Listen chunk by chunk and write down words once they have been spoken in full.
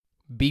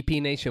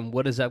BP Nation,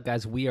 what is up,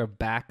 guys? We are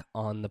back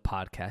on the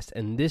podcast,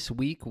 and this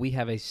week we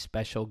have a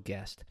special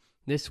guest.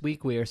 This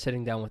week we are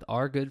sitting down with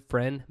our good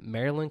friend,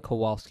 Marilyn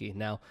Kowalski.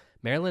 Now,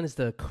 Marilyn is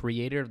the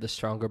creator of the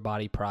Stronger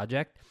Body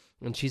Project,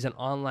 and she's an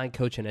online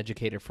coach and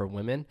educator for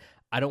women.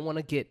 I don't want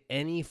to get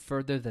any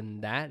further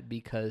than that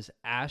because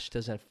Ash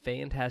does a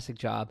fantastic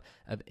job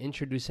of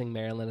introducing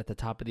Marilyn at the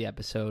top of the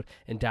episode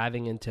and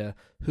diving into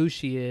who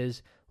she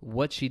is,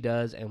 what she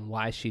does, and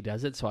why she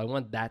does it. So I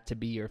want that to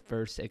be your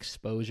first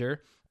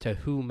exposure to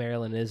who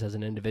Marilyn is as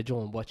an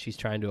individual and what she's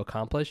trying to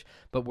accomplish.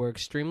 But we're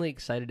extremely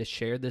excited to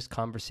share this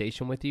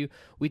conversation with you.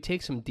 We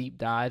take some deep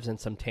dives and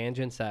some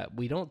tangents that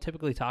we don't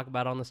typically talk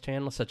about on this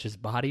channel, such as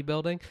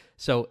bodybuilding.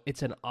 So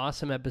it's an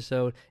awesome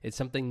episode. It's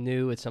something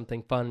new. It's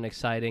something fun and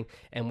exciting.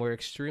 And we're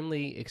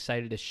extremely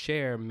excited to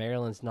share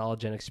Marilyn's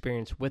knowledge and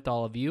experience with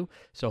all of you.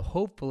 So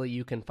hopefully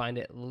you can find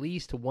at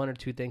least one or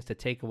two things to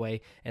take away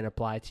and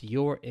apply to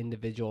your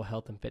individual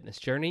health and fitness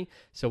journey.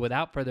 So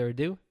without further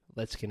ado,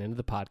 let's get into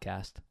the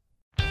podcast.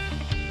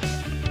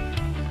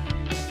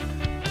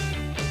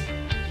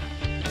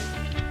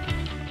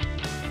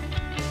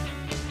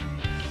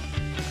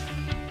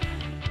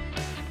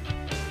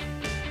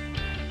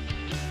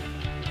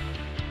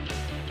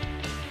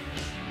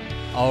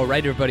 All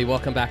right, everybody,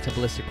 welcome back to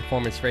Ballistic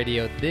Performance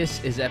Radio.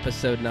 This is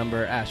episode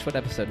number, Ash, what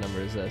episode number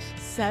is this?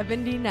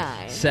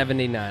 79.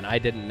 79. I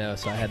didn't know,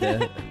 so I had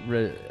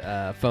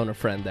to phone a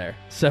friend there.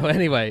 So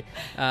anyway,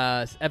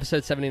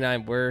 episode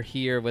 79, we're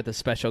here with a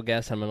special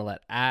guest. I'm going to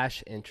let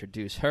Ash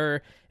introduce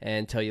her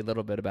and tell you a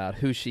little bit about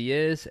who she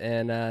is,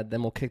 and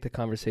then we'll kick the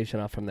conversation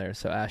off from there.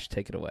 So Ash,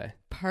 take it away.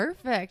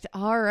 Perfect.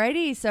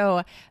 Alrighty.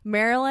 So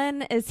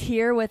Marilyn is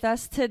here with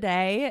us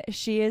today.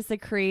 She is the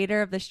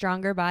creator of the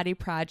Stronger Body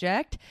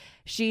Project.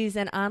 She's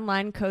an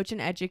online coach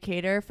and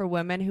educator for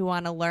women who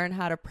want to learn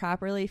how to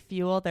properly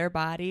fuel their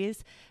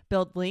bodies,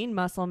 build lean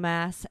muscle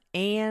mass,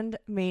 and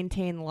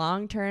maintain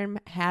long-term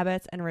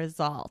habits and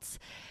results.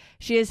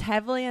 She is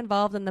heavily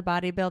involved in the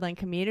bodybuilding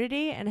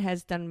community and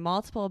has done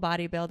multiple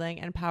bodybuilding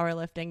and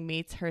powerlifting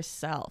meets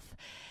herself.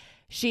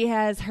 She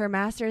has her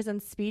master's in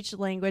speech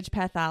language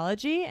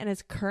pathology and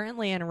is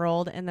currently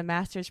enrolled in the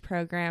master's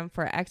program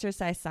for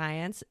exercise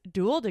science,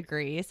 dual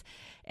degrees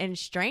in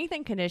strength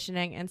and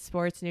conditioning and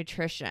sports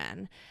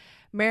nutrition.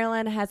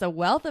 Marilyn has a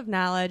wealth of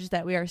knowledge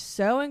that we are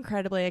so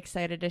incredibly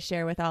excited to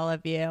share with all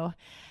of you.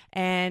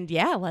 And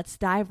yeah, let's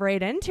dive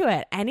right into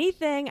it.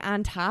 Anything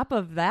on top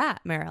of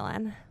that,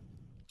 Marilyn?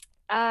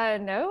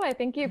 No, I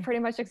think you pretty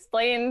much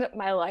explained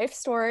my life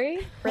story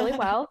really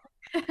well.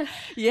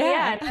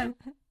 Yeah.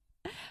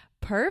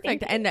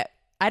 Perfect. And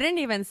I didn't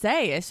even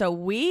say, so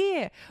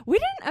we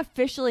didn't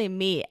officially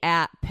meet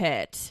at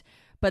Pitt,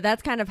 but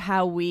that's kind of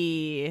how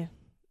we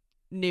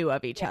knew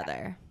of each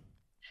other.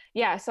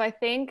 Yeah. So I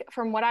think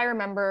from what I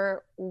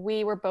remember,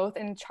 we were both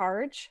in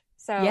charge.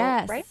 So,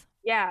 yes. Right?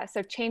 Yeah.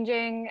 So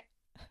changing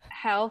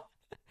health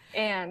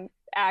and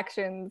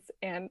actions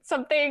and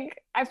something,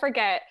 I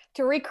forget,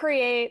 to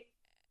recreate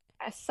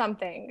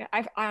something.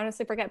 I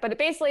honestly forget. But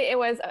it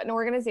was an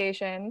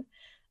organization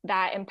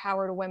that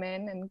empowered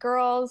women and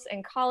girls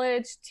in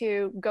college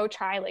to go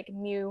try like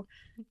new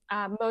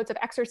modes of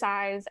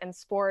exercise and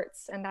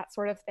sports and that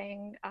sort of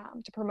thing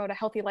to promote a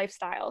healthy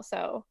lifestyle.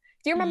 So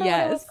do you remember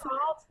what it was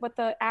called, what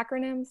the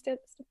acronym stood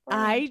for?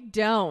 I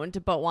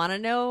don't, but want to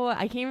know,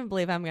 I can't even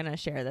believe I'm going to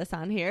share this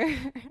on here.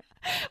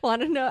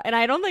 Want to know, and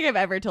I don't think I've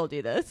ever told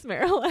you this,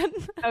 Marilyn.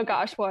 Oh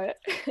gosh, what?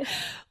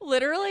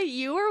 Literally,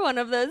 you were one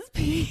of those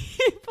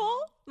people.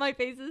 My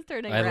face is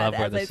turning red love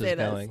where as this I say is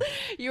going. this.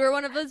 You were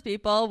one of those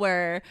people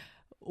where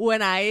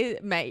when I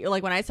met you,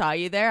 like when I saw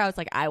you there, I was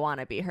like, I want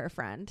to be her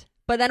friend.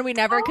 But then we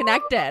never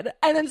connected.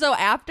 And then so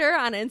after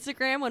on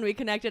Instagram, when we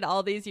connected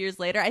all these years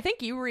later, I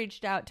think you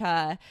reached out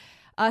to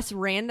us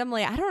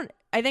randomly.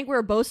 I think we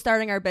were both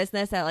starting our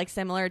business at like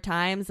similar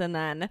times. And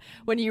then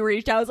when you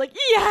reached out, I was like,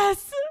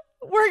 yes,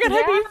 we're going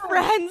to be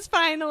friends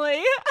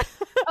finally.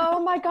 Oh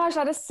my gosh,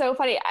 that is so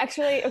funny.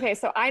 Actually, okay,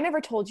 so I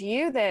never told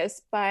you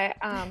this, but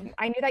I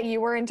knew that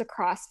you were into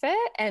CrossFit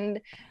and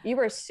you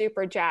were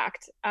super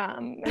jacked.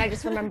 And I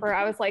just remember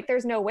I was like,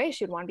 there's no way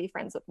she'd want to be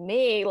friends with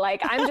me.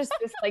 Like, I'm just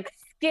this like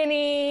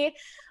skinny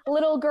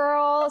little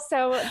girl.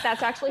 So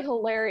that's actually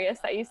hilarious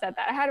that you said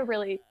that. I had a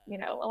really,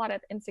 a lot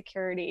of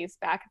insecurities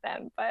back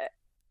then, but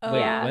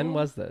Wait, when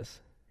was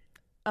this?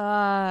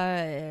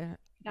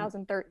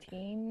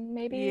 2013,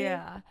 maybe?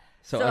 Yeah.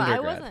 So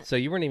undergrad. So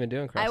you weren't even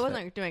doing CrossFit. I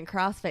wasn't doing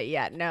CrossFit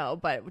yet, no,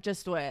 but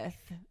just with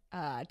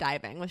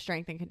diving, with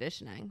strength and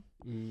conditioning.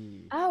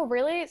 Oh,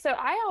 really? So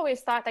I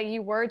always thought that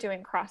you were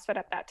doing CrossFit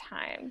at that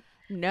time.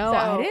 No,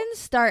 I didn't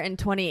start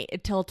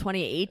until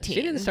 2018.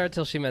 She didn't start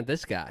till she met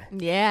this guy.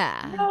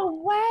 Yeah. No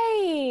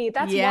way.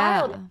 That's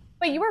wild.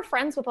 But you were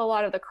friends with a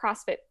lot of the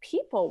CrossFit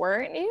people,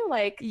 weren't you?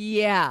 Like,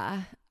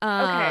 yeah.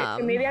 Okay,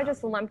 so maybe I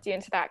just lumped you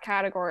into that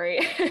category.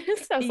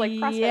 Sounds like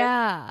CrossFit.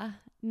 Yeah.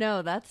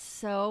 No, that's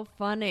so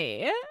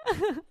funny.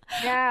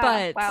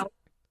 Yeah. But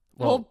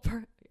well,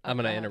 I'm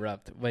going to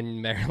interrupt.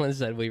 When Marilyn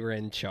said we were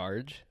in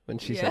charge, when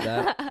she said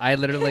that, I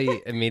literally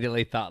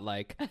immediately thought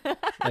like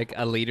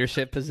a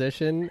leadership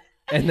position.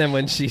 And then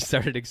when she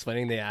started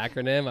explaining the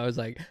acronym, I was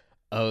like,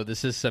 oh,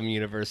 this is some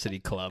university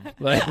club.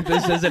 Like,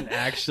 this isn't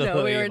actually.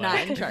 No, we were like,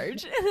 not in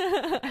charge.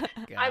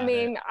 I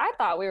mean, I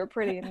thought we were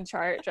pretty in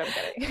charge. I'm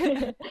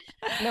kidding.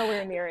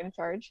 Nowhere near in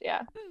charge.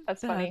 Yeah,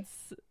 that's funny.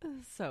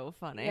 That's so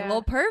funny. Yeah.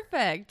 Well,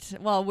 perfect.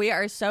 Well, we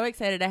are so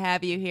excited to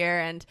have you here.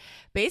 And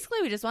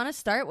basically, we just want to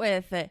start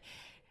with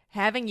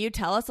having you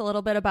tell us a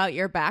little bit about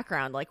your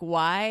background. Like,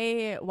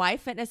 why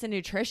fitness and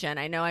nutrition?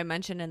 I know I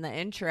mentioned in the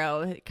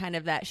intro kind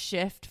of that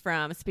shift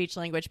from speech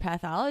language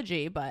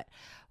pathology, but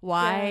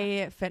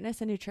why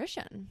fitness and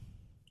nutrition?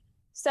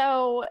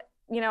 So,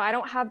 I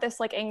don't have this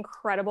like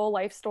incredible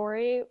life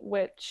story,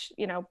 which,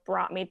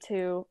 brought me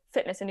to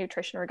fitness and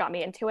nutrition or got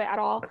me into it at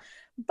all.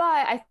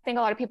 But I think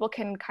a lot of people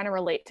can kind of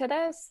relate to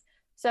this.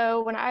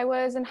 So when I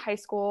was in high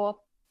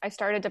school, I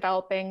started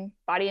developing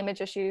body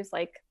image issues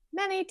like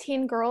many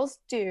teen girls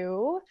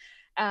do.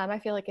 I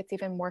feel like it's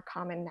even more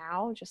common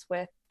now just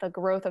with the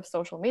growth of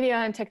social media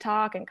and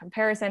TikTok and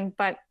comparison.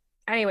 But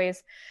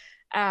anyways,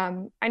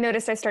 I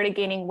noticed I started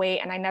gaining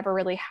weight and I never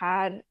really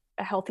had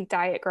a healthy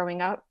diet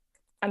growing up.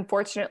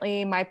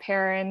 Unfortunately, my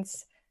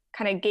parents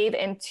kind of gave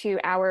into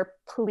our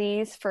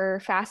pleas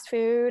for fast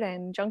food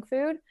and junk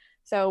food.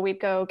 So we'd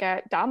go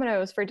get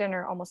Domino's for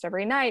dinner almost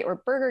every night,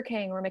 or Burger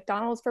King or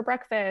McDonald's for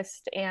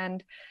breakfast.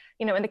 And,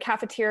 in the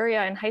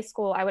cafeteria in high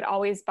school, I would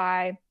always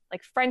buy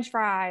like French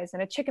fries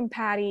and a chicken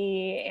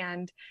patty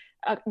and,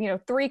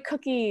 3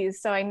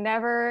 cookies. So I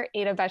never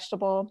ate a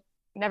vegetable,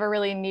 never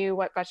really knew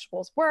what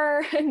vegetables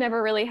were,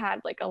 never really had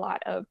like a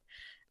lot of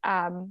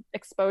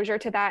exposure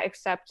to that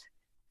except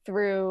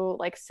through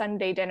like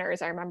Sunday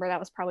dinners. I remember that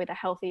was probably the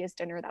healthiest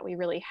dinner that we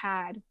really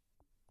had,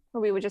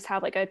 where we would just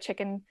have like a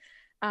chicken,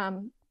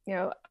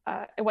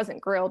 it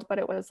wasn't grilled, but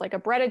it was like a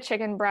breaded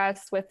chicken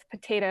breast with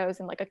potatoes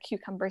and like a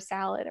cucumber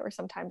salad, or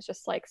sometimes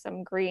just like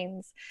some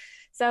greens.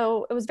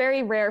 So it was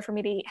very rare for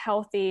me to eat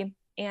healthy,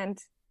 and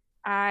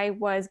I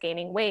was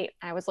gaining weight.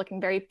 I was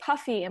looking very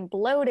puffy and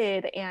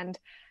bloated, and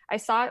I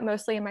saw it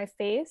mostly in my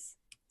face.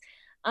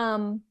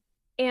 And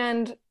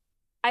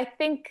I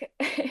think,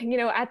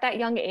 at that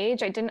young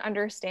age, I didn't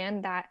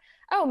understand that,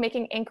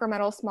 making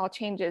incremental small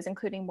changes,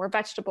 including more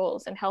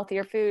vegetables and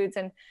healthier foods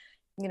and,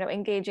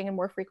 engaging in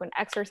more frequent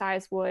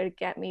exercise would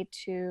get me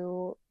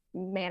to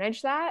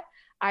manage that.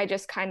 I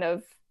just kind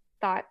of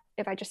thought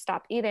if I just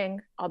stop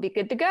eating, I'll be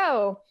good to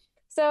go.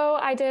 So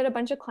I did a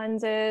bunch of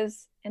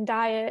cleanses and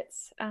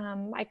diets.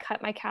 I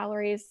cut my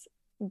calories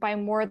by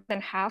more than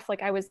half.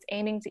 Like, I was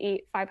aiming to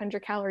eat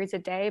 500 calories a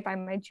day by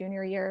my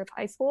junior year of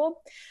high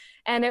school.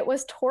 And it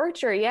was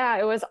torture. Yeah,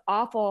 it was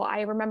awful.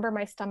 I remember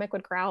my stomach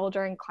would growl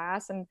during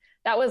class. And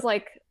that was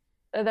like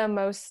the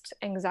most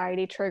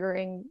anxiety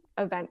triggering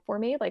event for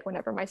me. Like,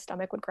 whenever my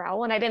stomach would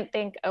growl, and I didn't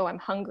think, oh, I'm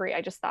hungry.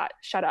 I just thought,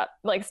 shut up,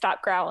 like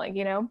stop growling,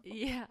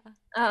 Yeah.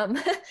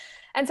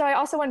 And so I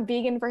also went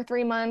vegan for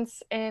 3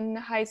 months in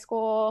high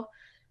school,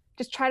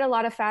 just tried a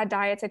lot of fad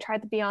diets. I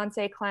tried the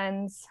Beyonce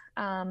cleanse.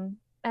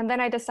 And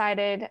then I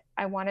decided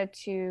I wanted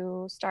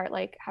to start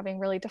like having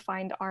really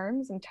defined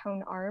arms and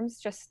toned arms,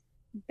 just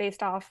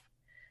based off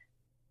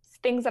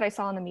things that I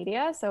saw in the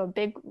media. So a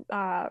big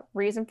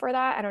reason for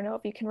that, I don't know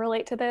if you can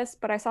relate to this,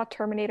 but I saw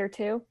Terminator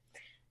 2.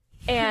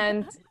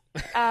 And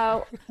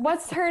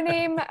what's her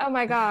name? Oh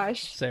my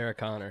gosh. Sarah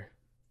Connor.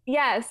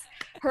 Yes.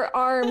 Her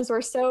arms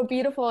were so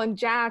beautiful and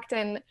jacked.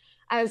 And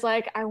I was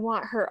like, I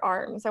want her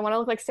arms. I want to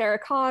look like Sarah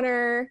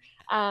Connor.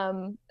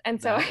 And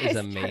so that is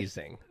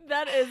amazing.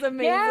 That is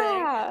amazing.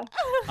 Yeah.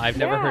 I've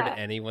never heard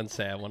anyone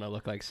say I want to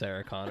look like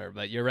Sarah Connor,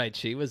 but you're right.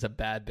 She was a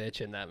bad bitch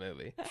in that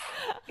movie.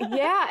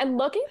 Yeah. And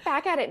looking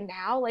back at it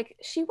now, like,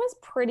 she was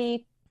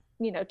pretty,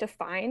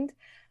 defined,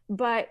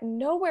 but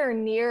nowhere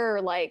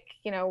near like,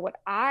 what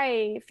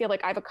I feel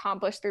like I've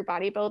accomplished through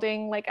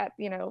bodybuilding. Like,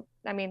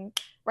 I mean,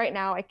 right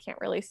now I can't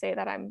really say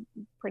that I'm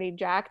pretty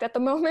jacked at the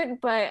moment,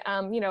 but,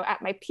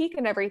 at my peak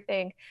and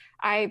everything,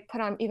 I put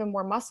on even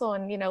more muscle.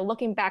 And,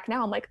 looking back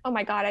now, I'm like, oh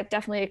my God, I've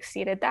definitely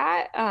exceeded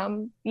that.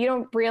 You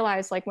don't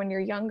realize, like, when you're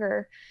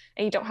younger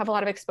and you don't have a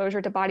lot of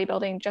exposure to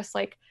bodybuilding, just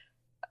like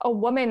a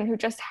woman who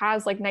just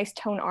has like nice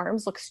toned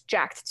arms looks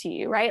jacked to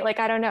you, right? Like,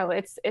 I don't know,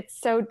 it's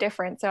so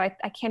different. So I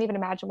can't even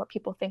imagine what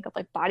people think of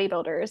like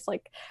bodybuilders.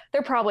 Like,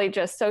 they're probably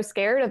just so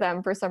scared of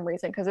them for some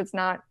reason, because it's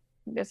not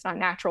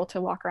natural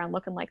to walk around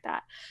looking like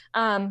that.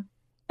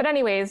 But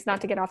anyways, not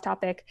to get off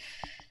topic,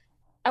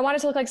 I wanted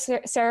to look like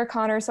Sarah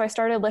Connor. So I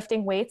started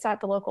lifting weights at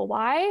the local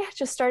Y,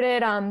 just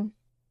started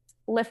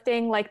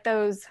lifting like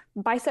those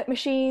bicep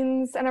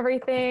machines and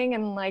everything.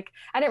 And like,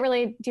 I didn't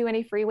really do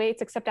any free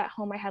weights, except at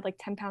home I had like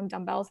 10-pound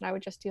dumbbells, and I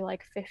would just do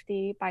like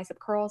 50 bicep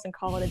curls and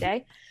call it a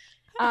day.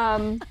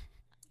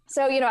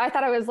 So, I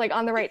thought I was like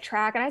on the right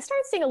track, and I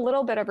started seeing a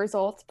little bit of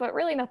results, but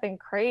really nothing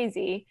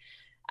crazy.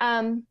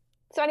 So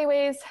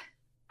anyways,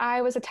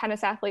 I was a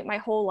tennis athlete my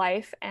whole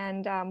life.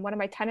 And one of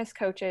my tennis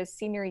coaches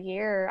senior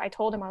year, I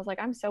told him, I was like,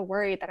 I'm so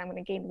worried that I'm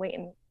going to gain weight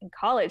in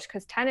college,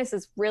 because tennis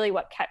is really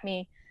what kept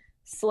me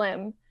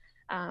slim.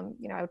 I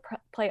would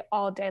play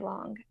all day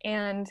long.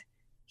 And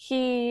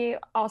he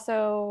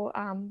also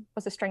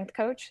was a strength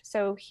coach.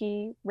 So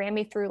he ran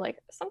me through like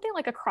something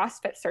like a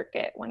CrossFit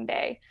circuit one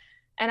day.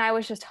 And I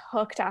was just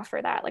hooked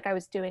after that. Like I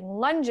was doing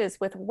lunges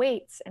with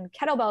weights and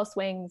kettlebell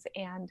swings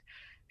and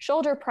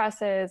shoulder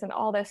presses and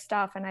all this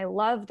stuff. And I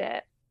loved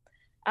it.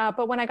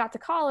 But when I got to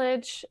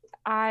college,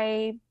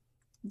 I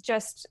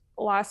just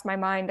lost my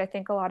mind. I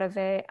think a lot of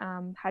it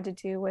had to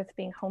do with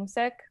being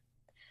homesick.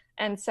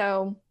 And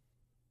so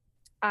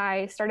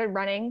I started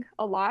running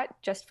a lot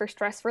just for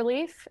stress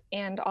relief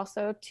and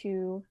also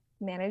to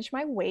manage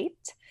my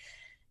weight.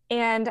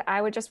 And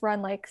I would just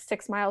run like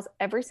 6 miles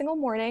every single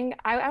morning.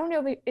 I don't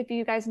know if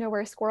you guys know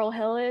where Squirrel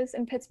Hill is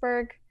in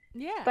Pittsburgh.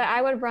 Yeah. But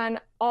I would run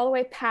all the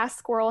way past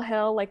Squirrel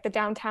Hill, like the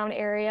downtown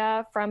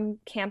area from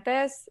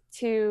campus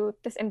to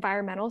this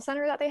environmental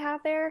center that they have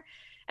there.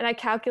 And I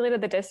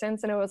calculated the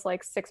distance and it was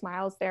like 6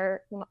 miles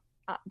there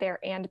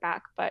and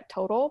back, but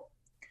total.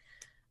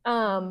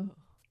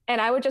 And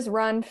I would just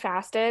run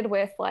fasted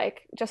with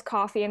like just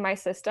coffee in my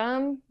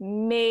system,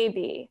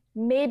 maybe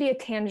a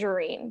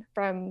tangerine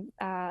from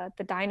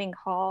the dining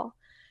hall.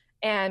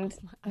 And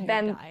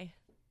then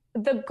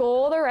the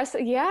goal the rest of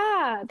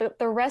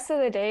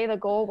the day, the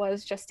goal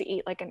was just to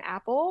eat like an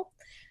apple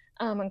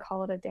and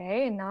call it a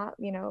day and not,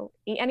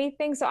 eat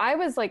anything. So I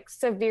was like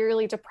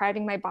severely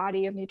depriving my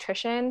body of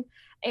nutrition.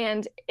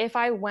 And if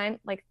I went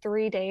like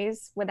 3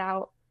 days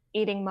without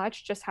eating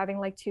much, just having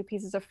like 2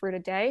 pieces of fruit a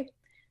day,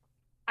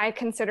 I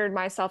considered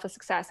myself a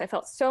success. I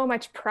felt so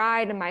much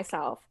pride in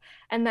myself.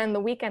 And then the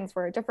weekends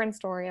were a different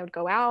story. I would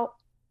go out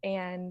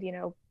and,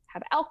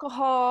 have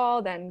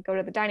alcohol, then go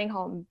to the dining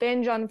hall and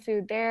binge on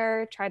food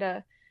there, try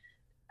to,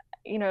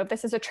 if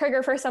this is a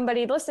trigger for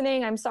somebody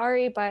listening, I'm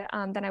sorry, but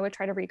then I would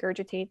try to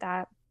regurgitate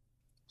that.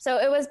 So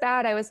it was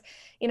bad. I was,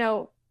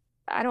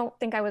 I don't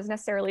think I was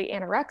necessarily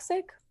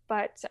anorexic,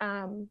 but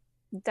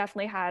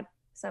definitely had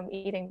some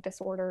eating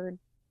disorder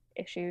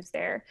issues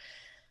there.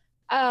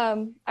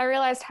 I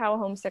realized how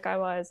homesick I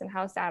was and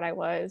how sad I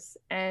was.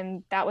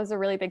 And that was a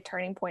really big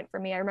turning point for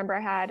me. I remember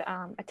I had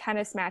a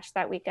tennis match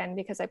that weekend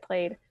because I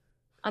played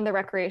on the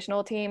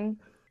recreational team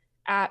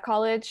at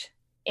college.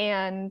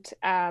 And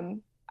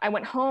I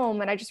went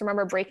home and I just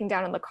remember breaking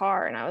down in the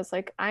car and I was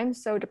like, I'm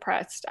so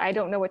depressed. I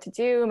don't know what to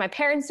do. My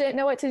parents didn't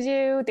know what to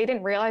do. They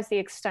didn't realize the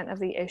extent of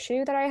the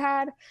issue that I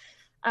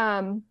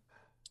had.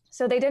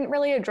 So they didn't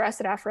really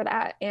address it after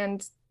that.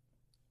 And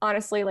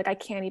honestly, like I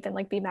can't even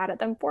like be mad at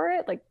them for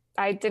it. Like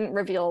I didn't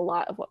reveal a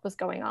lot of what was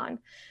going on.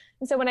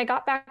 And so when I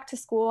got back to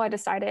school, I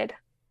decided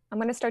I'm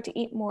going to start to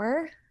eat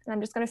more and I'm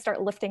just going to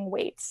start lifting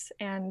weights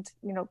and,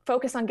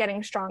 focus on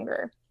getting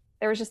stronger.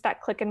 There was just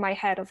that click in my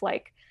head of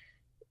like,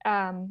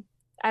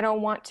 I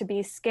don't want to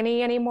be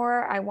skinny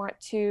anymore. I want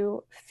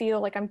to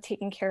feel like I'm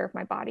taking care of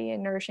my body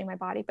and nourishing my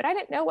body, but I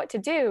didn't know what to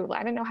do. I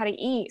didn't know how to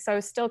eat. So I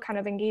was still kind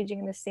of engaging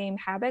in the same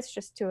habits,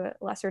 just to a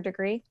lesser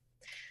degree.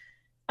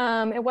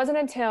 It wasn't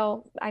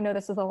until, I know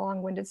this is a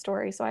long-winded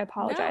story, so I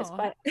apologize,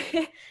 but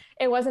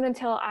it wasn't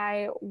until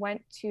I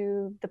went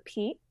to the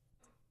Pete.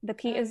 The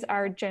Pete is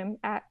our gym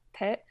at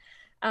Pitt.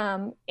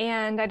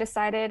 And I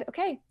decided,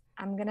 okay,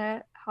 I'm going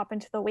to hop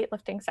into the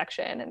weightlifting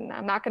section and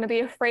I'm not going to be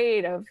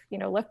afraid of,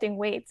 lifting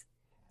weights.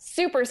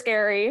 Super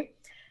scary.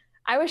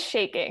 I was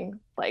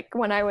shaking like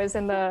when I was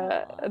in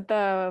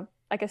the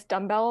I guess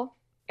dumbbell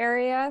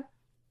area.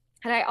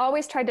 And I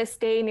always tried to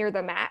stay near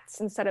the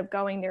mats instead of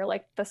going near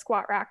like the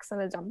squat racks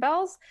and the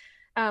dumbbells.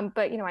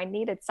 But I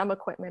needed some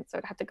equipment, so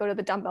I'd have to go to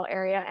the dumbbell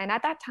area. And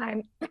at that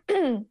time,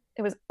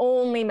 it was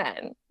only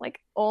men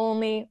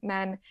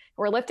who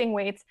were lifting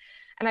weights.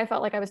 And I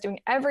felt like I was doing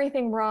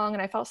everything wrong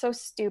and I felt so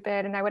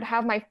stupid. And I would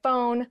have my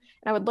phone and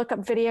I would look up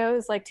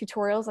videos, like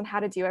tutorials on how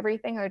to do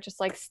everything. I would just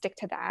like stick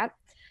to that.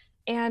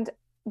 And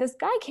this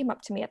guy came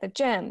up to me at the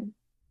gym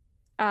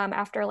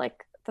after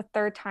like the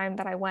 3rd time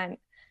that I went.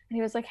 And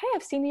he was like, hey,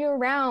 I've seen you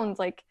around.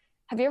 Like,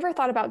 have you ever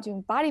thought about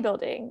doing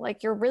bodybuilding?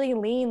 Like, you're really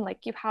lean.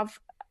 Like, you have,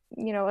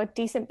 a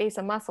decent base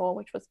of muscle,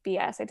 which was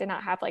BS. I did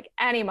not have like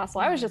any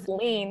muscle. I was just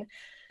lean.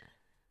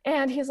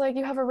 And he's like,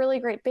 you have a really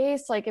great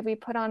base. Like, if we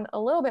put on a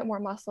little bit more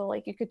muscle,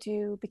 like you could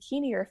do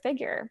bikini or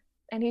figure.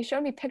 And he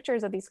showed me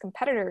pictures of these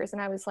competitors.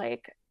 And I was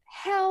like,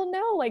 hell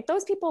no. Like,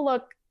 those people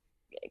look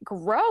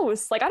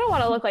gross. Like, I don't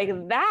want to look like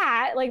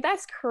that. Like,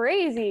 that's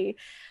crazy.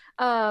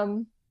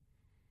 And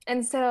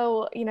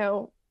so,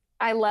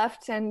 I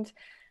left and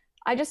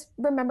I just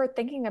remember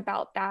thinking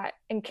about that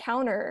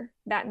encounter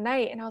that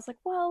night. And I was like,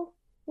 well,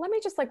 let me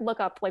just like look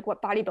up like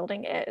what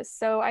bodybuilding is.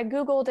 So I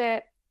Googled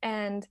it,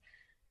 and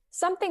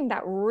something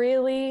that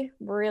really,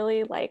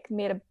 really like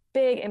made a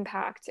big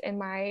impact in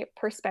my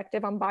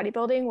perspective on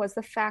bodybuilding was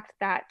the fact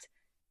that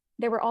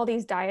there were all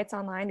these diets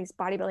online, these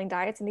bodybuilding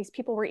diets, and these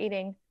people were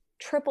eating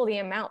triple the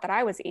amount that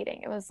I was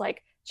eating. It was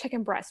like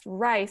chicken breast,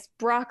 rice,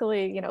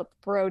 broccoli,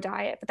 bro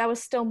diet, but that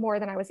was still more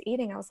than I was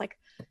eating. I was like,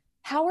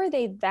 how are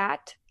they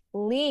that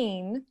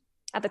lean?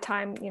 At the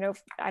time,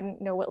 I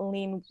didn't know what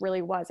lean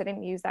really was. I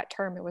didn't use that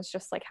term. It was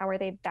just like, how are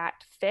they that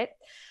fit?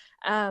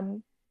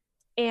 And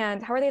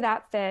how are they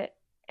that fit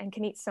and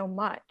can eat so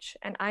much?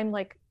 And I'm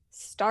like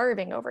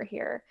starving over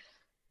here.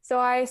 So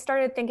I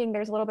started thinking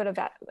there's a little bit of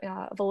that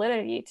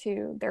validity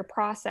to their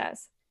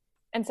process.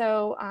 And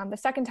so the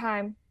second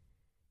time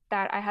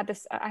that I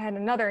had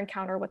another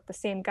encounter with the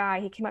same guy.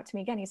 He came up to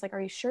me again. He's like,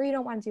 "Are you sure you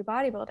don't want to do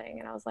bodybuilding?"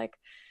 And I was like,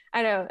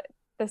 I know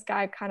this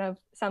guy kind of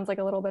sounds like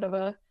a little bit of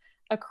a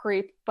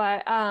creep,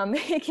 but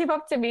he came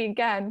up to me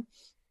again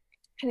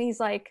and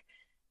he's like,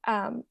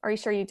 "Are you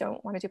sure you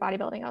don't want to do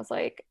bodybuilding?" I was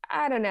like,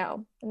 "I don't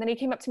know." And then he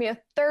came up to me a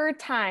third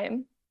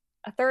time,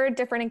 a third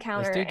different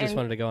encounter. This dude just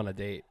wanted to go on a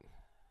date.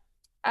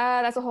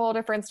 That's a whole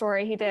different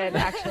story. He did,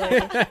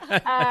 actually.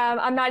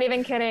 I'm not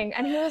even kidding.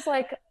 And he was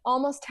like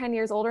almost 10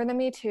 years older than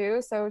me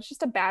too. So it's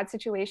just a bad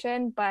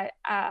situation, but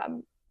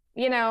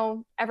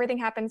everything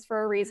happens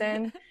for a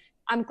reason.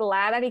 I'm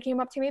glad that he came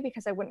up to me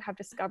because I wouldn't have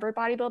discovered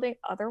bodybuilding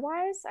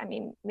otherwise. I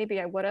mean, maybe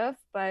I would have,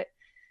 but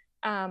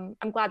I'm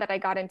glad that I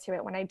got into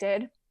it when I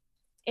did.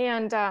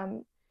 And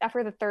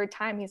after the third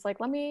time, he's like,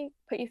 "Let me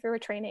put you through a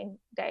training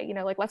day,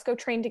 like, let's go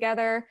train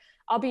together.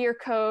 I'll be your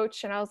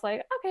coach." And I was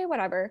like, okay,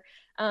 whatever.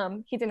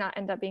 He did not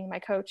end up being my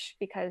coach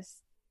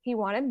because he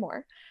wanted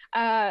more.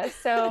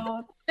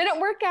 So didn't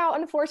work out,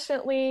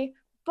 unfortunately,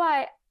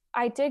 but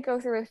I did go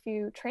through a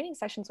few training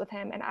sessions with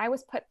him and I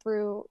was put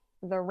through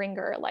the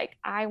ringer. Like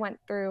I went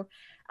through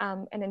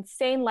an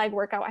insane leg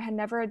workout. I had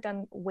never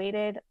done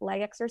weighted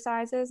leg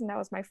exercises. And that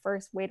was my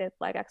first weighted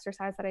leg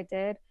exercise that I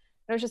did.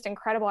 It was just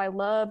incredible. I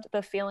loved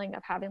the feeling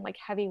of having like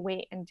heavy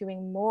weight and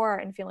doing more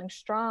and feeling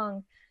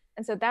strong.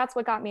 And so that's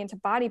what got me into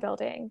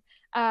bodybuilding.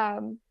 I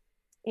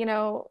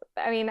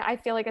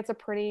feel like it's a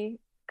pretty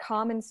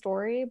common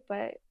story,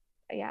 but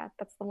yeah,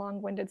 that's the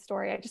long-winded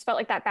story. I just felt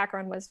like that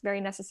background was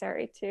very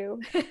necessary to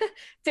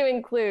to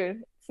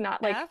include. It's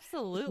not like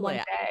absolutely one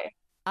day.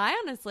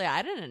 I honestly,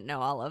 I didn't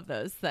know all of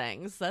those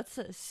things. That's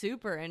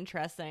super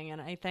interesting.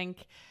 And I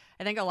think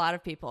a lot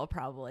of people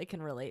probably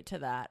can relate to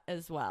that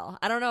as well.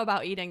 I don't know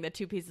about eating the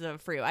 2 pieces of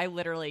fruit. I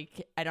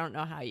don't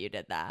know how you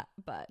did that,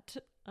 but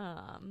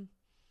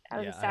I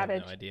was a savage. I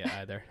have no idea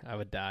either. I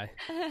would die.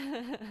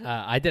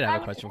 I did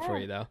have a question for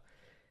you though.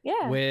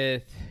 Yeah.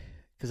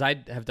 Because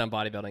I have done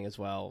bodybuilding as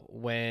well.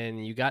 When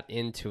you got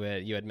into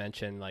it, you had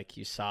mentioned like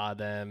you saw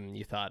them,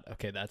 you thought,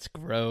 okay, that's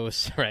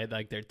gross, right?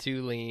 Like they're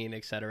too lean,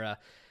 etc.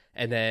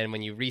 And then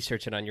when you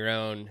research it on your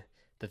own,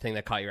 the thing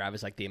that caught your eye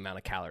was like the amount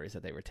of calories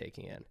that they were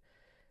taking in.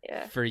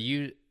 Yeah. For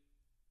you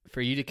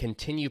to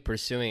continue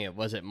pursuing it,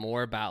 was it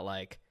more about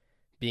like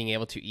being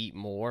able to eat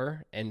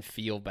more and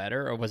feel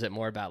better, or was it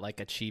more about like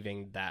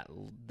achieving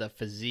the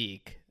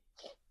physique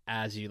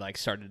as you like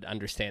started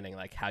understanding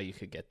like how you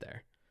could get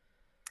there?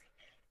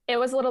 It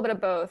was a little bit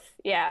of both.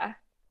 Yeah,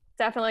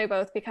 definitely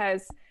both,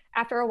 because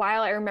after a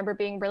while, I remember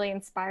being really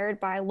inspired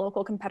by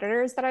local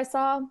competitors that I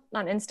saw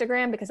on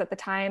Instagram, because at the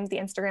time the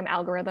Instagram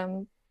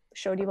algorithm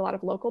showed you a lot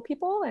of local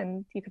people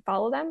and you could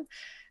follow them.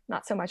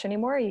 Not so much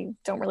anymore. You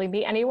don't really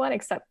meet anyone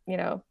except, you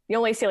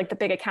only see like the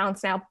big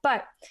accounts now.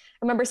 But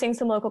I remember seeing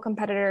some local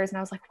competitors and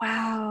I was like,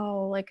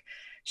 wow, like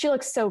she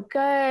looks so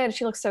good.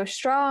 She looks so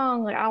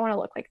strong. Like I want to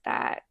look like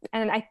that.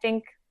 And I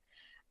think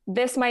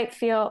this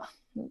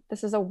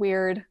is a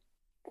weird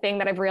thing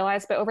that I've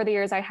realized, but over the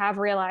years I have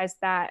realized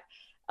that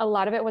a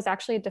lot of it was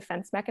actually a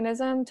defense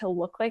mechanism to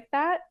look like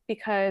that,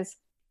 because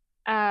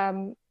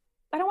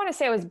I don't want to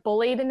say I was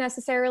bullied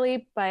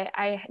necessarily, but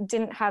I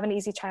didn't have an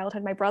easy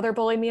childhood. My brother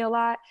bullied me a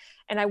lot,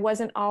 and I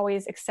wasn't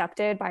always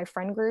accepted by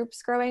friend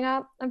groups growing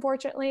up,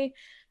 unfortunately.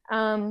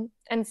 And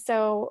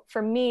so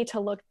for me to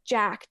look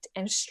jacked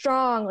and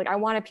strong, like I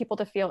wanted people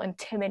to feel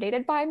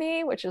intimidated by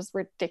me, which is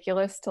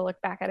ridiculous to look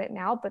back at it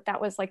now, but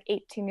that was like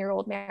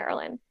 18-year-old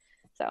Marilyn.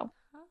 So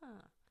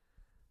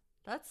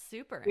that's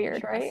super weird,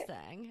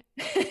 interesting.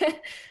 Right?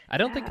 I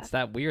don't think it's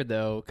that weird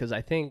though, because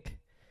I think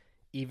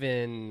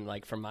even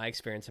like from my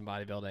experience in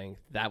bodybuilding,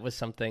 that was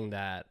something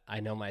that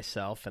I know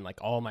myself and like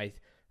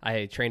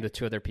I trained with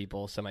 2 other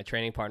people, so my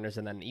training partners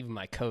and then even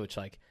my coach,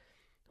 like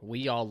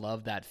we all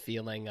love that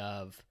feeling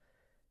of,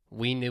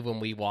 we knew when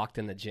we walked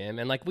in the gym,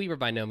 and like we were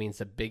by no means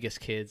the biggest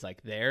kids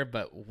like there,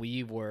 but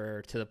we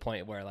were to the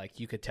point where like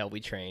you could tell we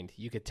trained,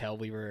 you could tell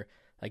we were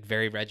like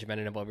very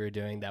regimented in what we were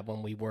doing, that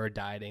when we were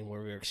dieting,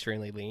 where we were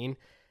extremely lean,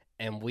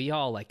 and we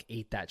all like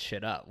ate that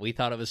shit up. We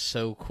thought it was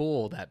so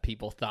cool that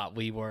people thought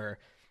we were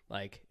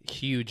like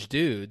huge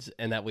dudes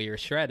and that we were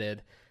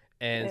shredded.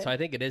 And so I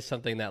think it is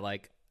something that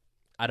like,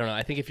 I don't know,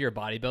 I think if you're a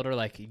bodybuilder,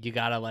 like you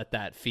gotta let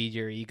that feed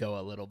your ego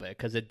a little bit,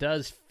 because it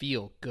does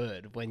feel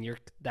good when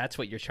that's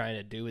what you're trying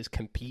to do, is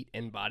compete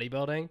in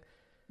bodybuilding.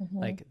 Mm-hmm.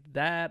 Like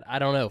that, I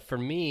don't know, for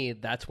me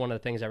that's one of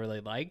the things I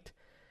really liked.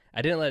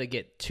 I didn't let it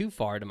get too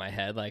far to my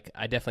head. Like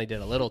I definitely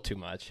did a little too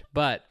much,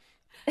 but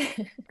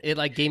it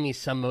like gave me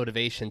some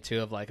motivation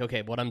too, of like,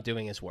 okay, what I'm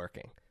doing is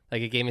working.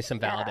 Like it gave me some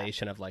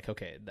validation of like,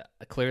 okay,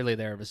 clearly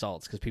there are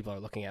results, because people are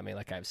looking at me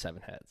like I have 7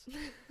 heads.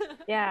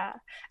 Yeah.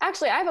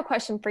 Actually, I have a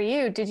question for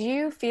you. Did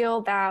you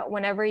feel that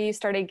whenever you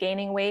started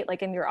gaining weight,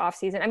 like in your off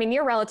season, I mean,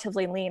 you're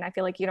relatively lean. I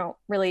feel like you don't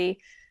really,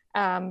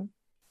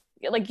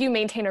 like you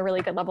maintain a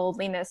really good level of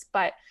leanness,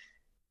 but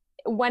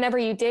whenever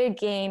you did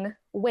gain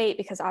weight,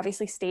 because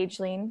obviously stage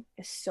lean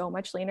is so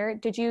much leaner,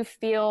 did you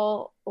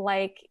feel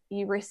like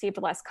you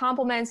received less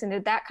compliments, and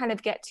did that kind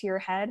of get to your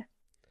head?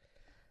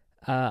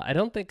 I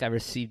don't think I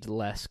received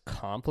less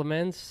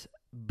compliments,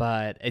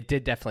 but it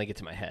did definitely get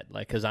to my head.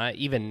 Like, cause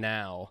even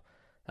now,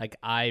 like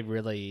I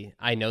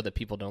know that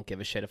people don't give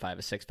a shit if I have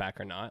a six pack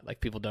or not. Like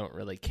people don't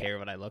really care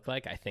what I look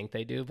like. I think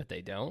they do, but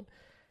they don't.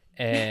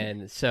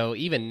 And so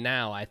even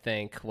now, I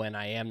think when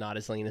I am not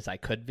as lean as I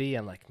could be,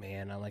 I'm like,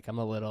 man, I'm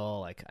a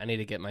little like, I need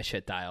to get my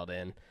shit dialed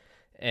in.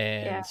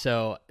 And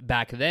so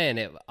back then,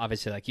 it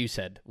obviously, like you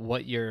said,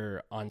 what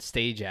you're on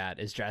stage at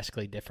is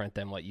drastically different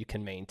than what you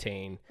can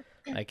maintain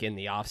like in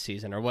the off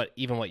season, or what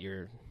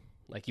you're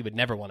like, you would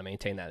never want to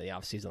maintain that in the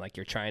off season. Like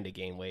you're trying to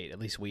gain weight. At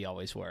least we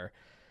always were.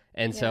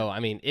 And so, I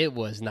mean, it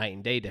was night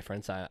and day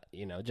difference.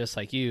 Just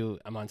like you,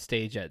 I'm on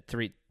stage at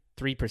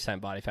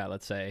 3% body fat,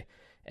 let's say.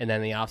 And then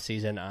in the off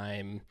season,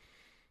 I'm,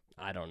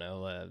 I don't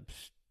know,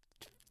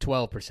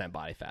 12%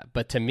 body fat.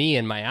 But to me,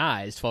 in my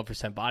eyes,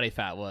 12% body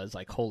fat was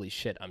like, holy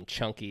shit, I'm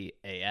chunky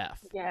AF.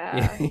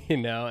 Yeah.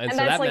 And so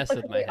that like messed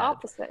with my head.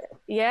 Opposite.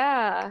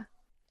 Yeah,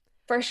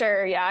 for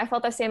sure. Yeah, I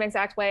felt the same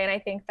exact way. And I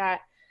think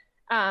that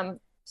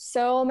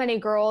so many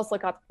girls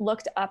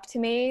looked up to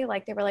me.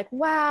 Like they were like,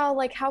 wow,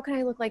 like how can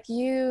I look like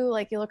you?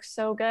 Like you look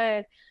so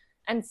good.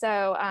 And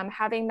so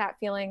having that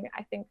feeling,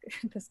 I think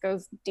this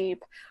goes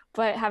deep,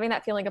 but having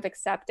that feeling of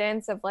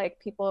acceptance of like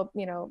people,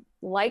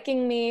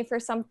 liking me for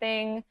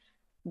something,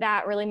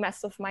 that really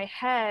messed with my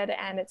head.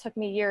 And it took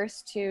me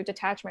years to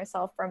detach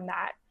myself from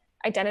that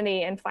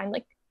identity and find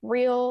like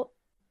real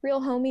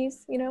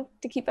homies,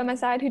 to keep by my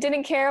side, who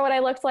didn't care what I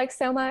looked like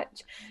so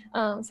much.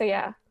 So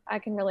yeah, I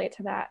can relate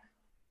to that.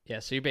 Yeah.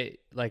 So you're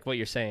like what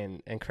you're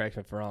saying, and correct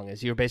me if I'm wrong,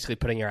 is you're basically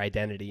putting your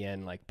identity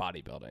in like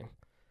bodybuilding.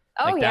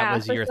 Oh like, yeah. That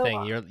was your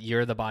thing.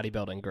 You're the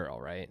bodybuilding girl,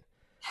 right?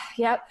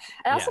 Yep.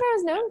 That's what I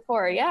was known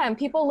for. Yeah. And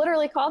people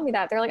literally called me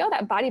that. They're like, oh,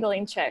 that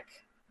bodybuilding chick.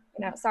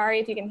 Sorry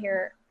if you can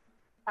hear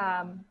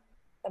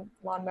the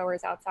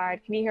lawnmowers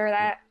outside. Can you hear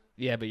that?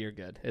 Yeah, but you're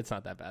good. It's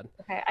not that bad.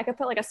 Okay. I could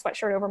put like a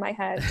sweatshirt over my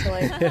head to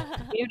like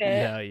mute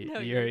it. No,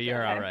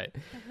 you're all right.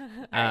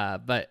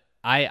 But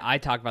I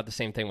talk about the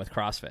same thing with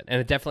CrossFit,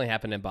 and it definitely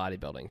happened in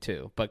bodybuilding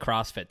too. But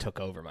CrossFit took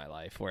over my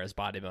life, whereas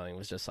bodybuilding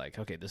was just like,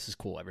 okay, this is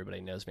cool.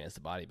 Everybody knows me as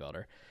the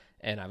bodybuilder,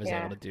 and I was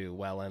able to do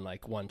well in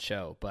like one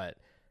show. But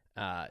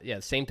the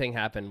same thing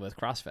happened with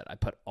CrossFit. I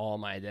put all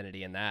my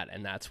identity in that,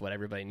 and that's what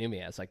everybody knew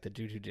me as, like the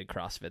dude who did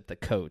CrossFit, the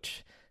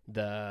coach,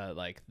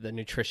 the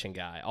nutrition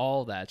guy,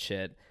 all that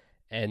shit.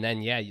 And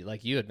then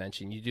like you had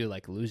mentioned, you do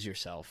like lose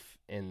yourself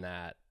in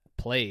that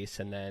place,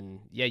 and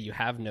then you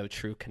have no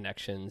true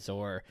connections,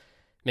 or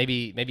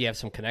maybe you have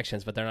some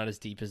connections, but they're not as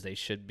deep as they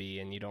should be,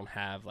 and you don't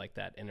have like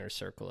that inner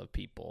circle of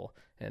people.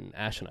 And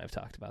Ash and I have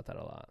talked about that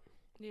a lot.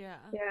 Yeah.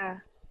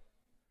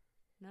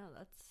 No,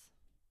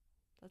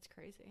 that's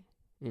crazy.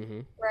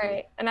 Mm-hmm.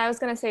 Right. And I was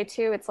gonna say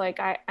too, it's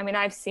like I mean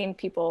I've seen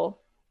people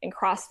in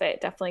CrossFit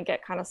definitely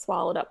get kind of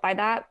swallowed up by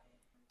that.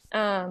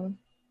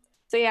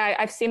 So yeah,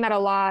 I've seen that a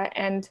lot,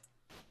 and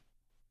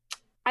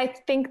I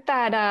think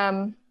that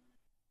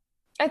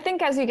I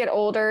think as you get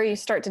older, you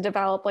start to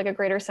develop like a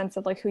greater sense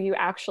of like who you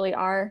actually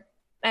are.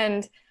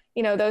 And,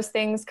 those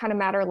things kind of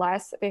matter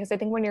less, because I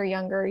think when you're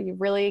younger, you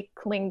really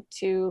cling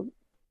to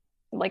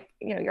like,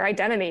 your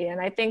identity. And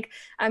I think,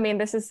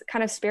 this is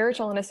kind of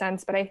spiritual in a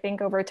sense, but I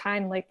think over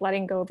time, like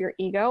letting go of your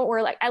ego,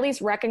 or like at least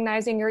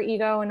recognizing your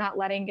ego and not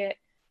letting it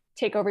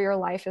take over your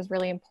life, is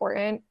really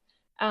important.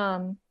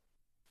 And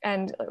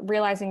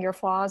realizing your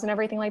flaws and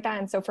everything like that.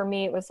 And so for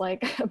me, it was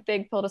like a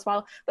big pill to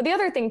swallow. But the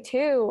other thing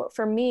too,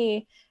 for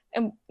me,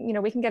 and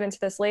we can get into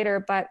this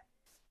later, but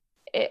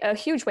a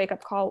huge wake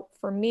up call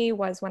for me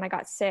was when I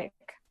got sick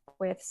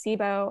with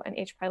SIBO and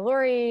H.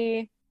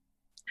 pylori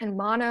and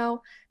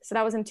mono. So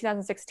that was in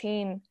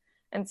 2016.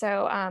 And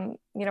so,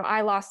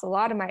 I lost a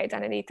lot of my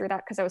identity through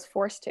that because I was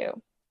forced to.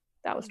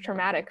 That was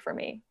traumatic for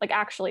me, like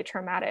actually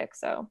traumatic.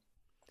 So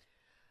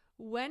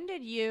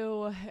what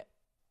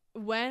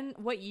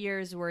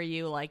years were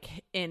you like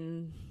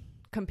in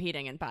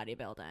competing in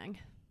bodybuilding?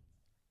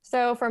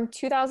 So from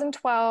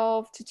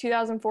 2012 to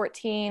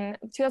 2014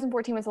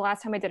 was the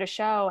last time I did a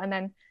show. And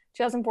then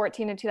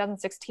 2014 and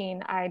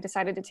 2016, I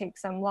decided to take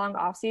some long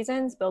off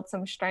seasons, build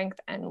some strength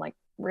and like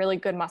really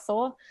good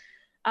muscle.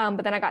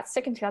 But then I got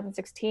sick in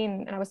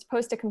 2016, and I was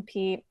supposed to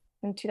compete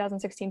in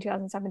 2016,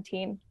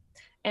 2017.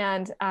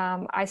 And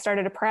I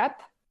started a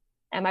prep,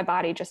 and my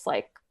body just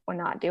like would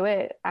not do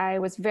it. I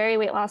was very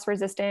weight loss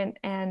resistant.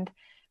 And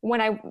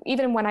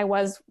even when I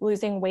was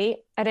losing weight,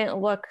 I didn't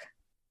look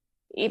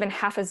even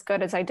half as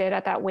good as I did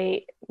at that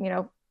weight,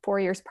 4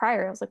 years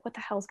prior. I was like, what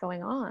the hell's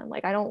going on?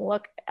 Like, I don't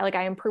look like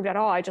I improved at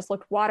all. I just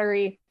looked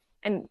watery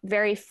and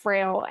very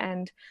frail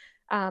and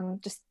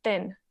just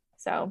thin.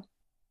 So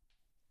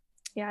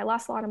yeah, I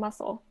lost a lot of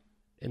muscle.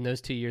 In those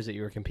 2 years that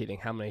you were competing,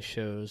 how many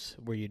shows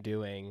were you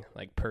doing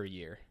like per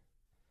year?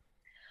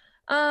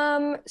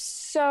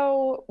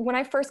 So when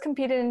I first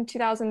competed in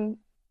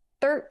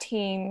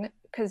 2013,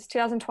 because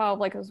 2012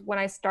 like was when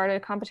I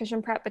started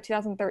competition prep, but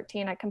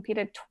 2013 I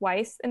competed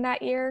twice in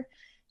that year.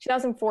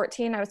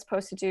 2014, I was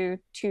supposed to do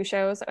 2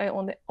 shows. I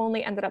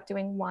only ended up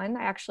doing 1.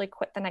 I actually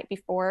quit the night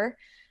before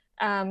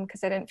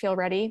because I didn't feel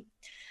ready.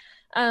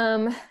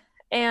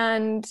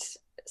 And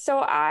so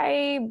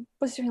I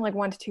was doing like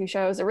 1 to 2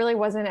 shows. It really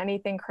wasn't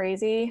anything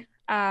crazy.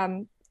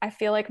 I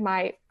feel like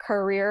my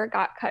career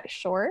got cut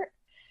short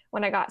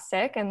when I got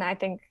sick. And I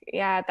think,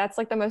 yeah, that's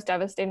like the most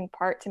devastating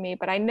part to me.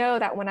 But I know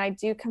that when I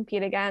do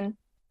compete again,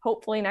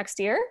 hopefully next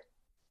year,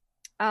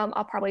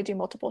 I'll probably do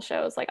multiple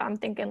shows. Like I'm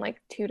thinking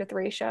like 2 to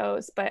 3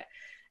 shows, but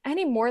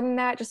any more than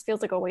that just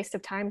feels like a waste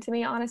of time to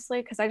me,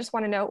 honestly, because I just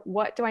want to know,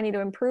 what do I need to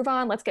improve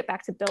on? Let's get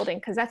back to building,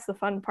 because that's the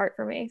fun part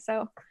for me.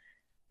 So,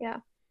 yeah.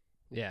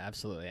 Yeah,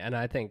 absolutely. And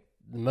I think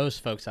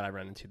most folks that I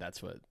run into,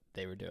 that's what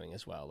they were doing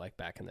as well. Like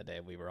back in the day,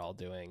 we were all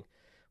doing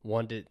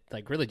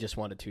really just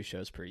 1 to 2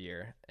 shows per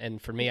year.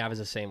 And for me, I was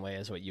the same way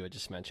as what you had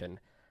just mentioned.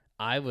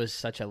 I was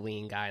such a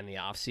lean guy in the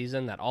off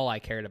season that all I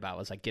cared about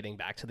was like getting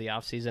back to the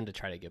off season to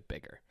try to get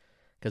bigger,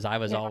 because I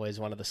was always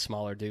one of the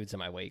smaller dudes in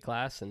my weight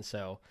class. And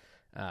so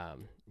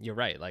you're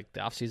right. Like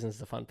the off season is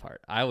the fun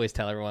part. I always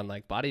tell everyone,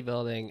 like,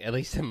 bodybuilding, at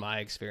least in my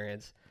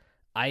experience,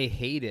 I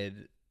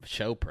hated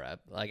show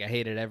prep. Like I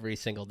hated every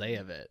single day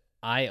of it.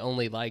 I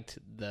only liked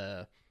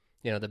the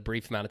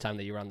brief amount of time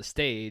that you were on the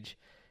stage.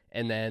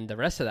 And then the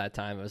rest of that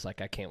time, it was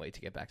like, I can't wait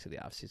to get back to the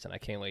off season. I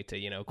can't wait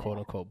to, quote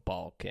unquote,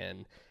 bulk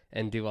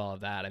and do all of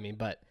that. I mean,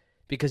 but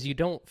because you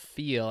don't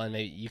feel, and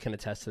maybe you can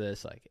attest to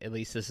this, like, at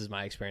least this is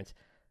my experience,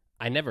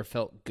 I never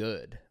felt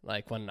good.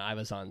 Like when I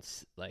was on,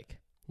 like,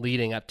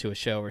 leading up to a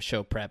show or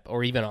show prep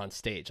or even on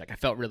stage, like I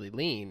felt really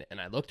lean and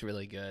I looked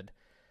really good,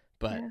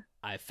 but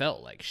I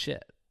felt like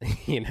shit.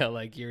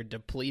 Like you're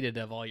depleted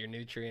of all your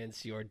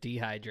nutrients, you're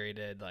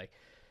dehydrated. Like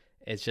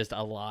it's just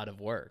a lot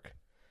of work.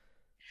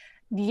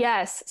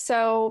 Yes.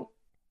 So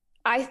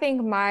I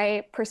think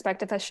my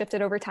perspective has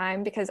shifted over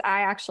time, because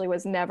I actually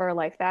was never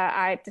like that.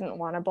 I didn't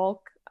want to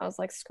bulk. I was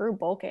like, screw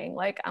bulking.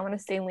 Like I want to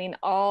stay lean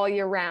all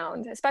year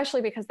round,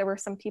 especially because there were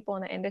some people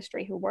in the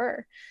industry who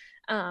were.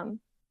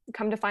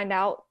 Come to find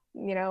out,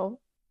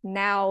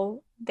 now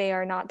they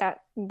are not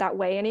that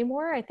way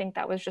anymore. I think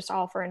that was just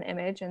all for an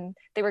image, and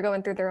they were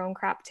going through their own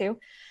crap too.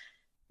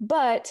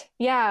 But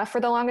yeah, for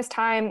the longest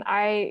time,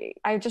 I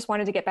just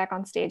wanted to get back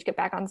on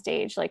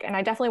stage. Like, and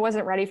I definitely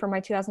wasn't ready for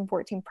my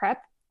 2014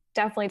 prep.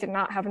 Definitely did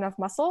not have enough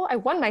muscle. I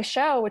won my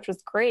show, which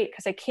was great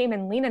because I came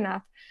in lean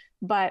enough,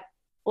 but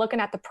looking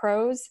at the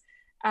pros,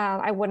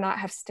 I would not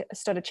have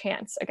stood a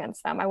chance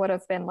against them. I would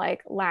have been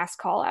like last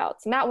call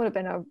outs, and that would have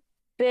been a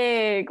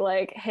big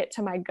like hit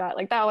to my gut.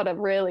 Like that would have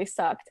really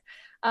sucked.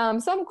 So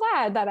I'm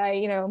glad that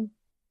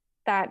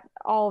that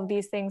all of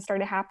these things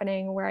started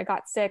happening where I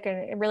got sick,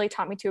 and it really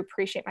taught me to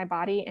appreciate my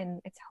body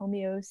in its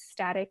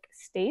homeostatic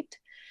state.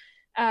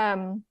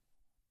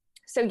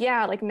 So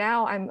yeah, like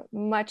now I'm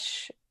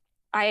much,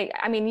 I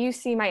mean, you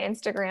see my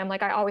Instagram,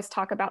 like I always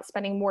talk about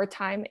spending more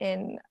time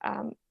in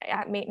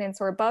at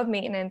maintenance or above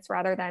maintenance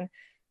rather than,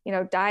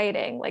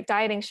 dieting. Like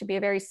dieting should be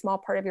a very small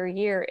part of your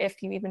year,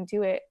 if you even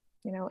do it,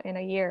 in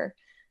a year.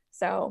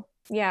 So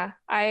yeah,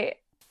 I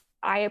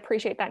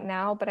appreciate that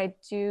now, but I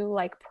do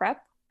like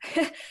prep.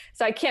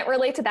 So I can't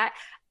relate to that.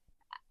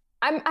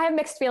 I have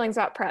mixed feelings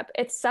about prep.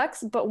 It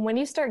sucks, but when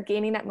you start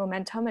gaining that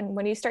momentum and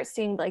when you start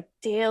seeing like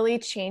daily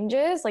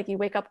changes, like you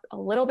wake up a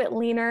little bit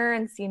leaner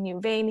and see a new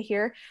vein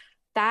here,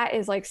 that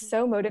is like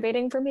so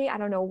motivating for me. I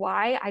don't know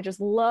why. I just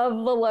love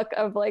the look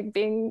of like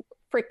being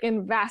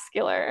freaking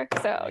vascular.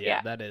 So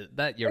yeah.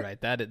 You're right.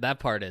 That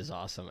part is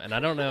awesome. And I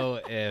don't know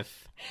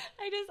if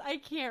I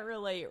can't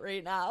relate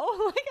right now.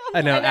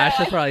 I know Ash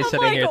is probably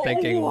sitting here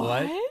thinking,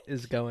 what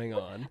is going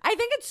on? I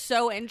think it's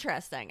so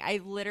interesting.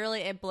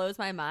 It blows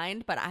my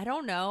mind, but I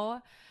don't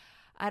know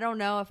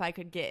if I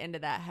could get into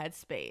that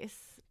headspace.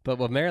 But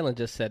what Marilyn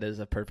just said is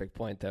a perfect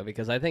point, though,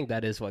 because I think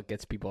that is what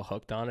gets people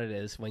hooked on it,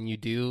 is when you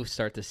do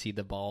start to see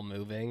the ball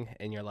moving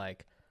and you're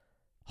like,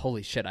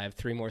 holy shit, I have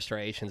 3 more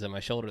striations in my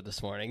shoulder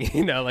this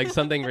morning, like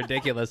something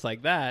ridiculous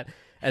like that.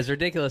 As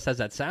ridiculous as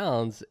that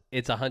sounds,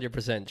 it's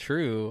 100%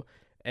 true.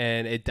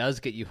 And it does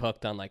get you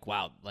hooked on like,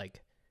 wow,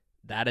 like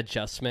that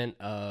adjustment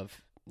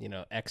of,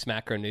 X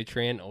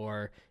macronutrient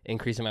or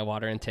increasing my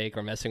water intake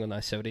or messing with my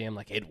sodium,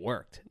 like it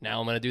worked. Now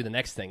I'm going to do the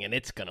next thing and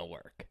it's going to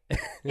work.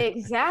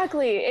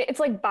 Exactly.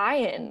 It's like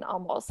buy-in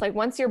almost. Like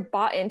once you're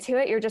bought into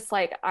it, you're just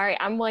like, all right,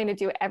 I'm willing to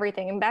do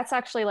everything. And that's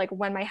actually like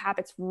when my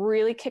habits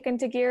really kick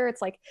into gear.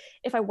 It's like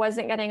if I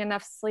wasn't getting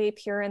enough sleep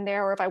here and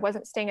there, or if I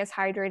wasn't staying as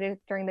hydrated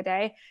during the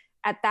day,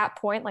 at that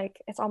point, like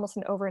it's almost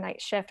an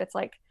overnight shift. It's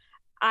like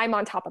I'm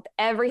on top of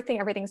everything.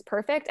 Everything's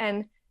perfect.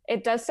 And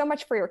it does so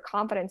much for your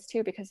confidence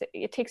too, because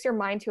it takes your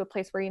mind to a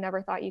place where you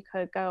never thought you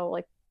could go,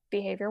 like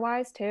behavior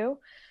wise too.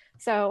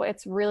 So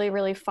it's really,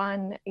 really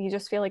fun. You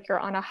just feel like you're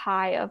on a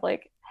high of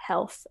like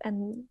health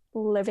and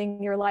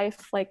living your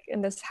life like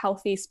in this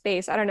healthy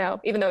space. I don't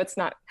know, even though it's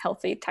not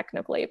healthy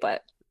technically,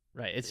 but.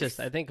 Right. It's just,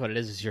 I think what it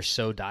is you're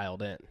so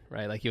dialed in,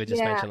 right? Like you had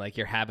just mentioned, like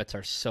your habits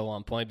are so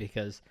on point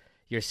because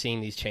you're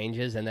seeing these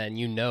changes, and then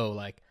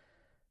like,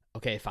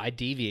 okay, if I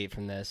deviate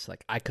from this,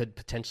 like I could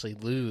potentially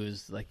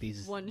lose like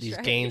these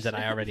gains that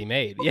I already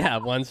made. Yeah,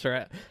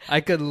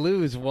 I could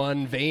lose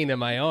one vein in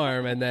my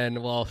arm, and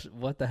then, well,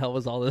 what the hell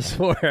was all this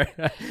for?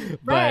 But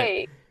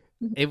Right.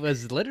 it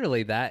was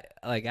literally that.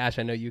 Like, Ash,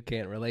 I know you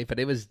can't relate, but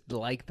it was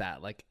like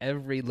that. Like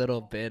every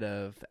little bit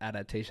of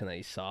adaptation that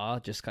you saw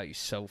just got you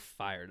so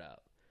fired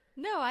up.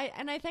 No,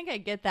 I think I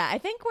get that. I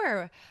think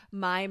where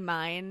my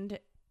mind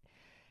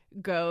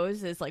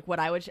goes is like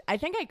I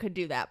think I could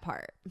do that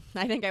part.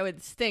 I think I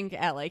would stink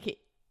at like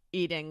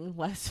eating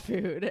less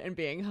food and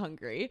being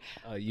hungry.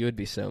 Oh, you would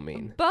be so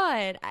mean.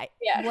 But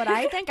what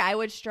I think I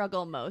would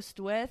struggle most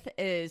with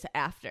is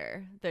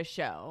after the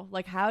show.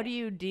 Like, how do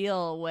you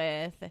deal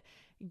with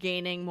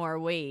gaining more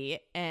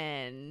weight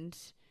and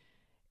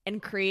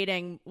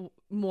creating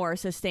more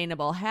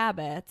sustainable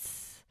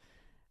habits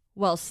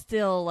while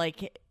still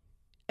like,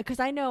 because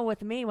I know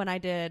with me when I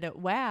did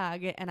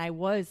WAG and I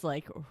was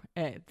like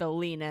the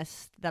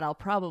leanest that I'll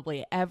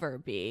probably ever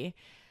be,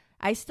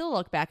 I still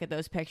look back at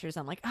those pictures.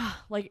 I'm like,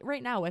 like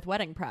right now with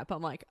wedding prep,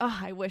 I'm like,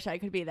 I wish I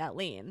could be that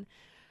lean,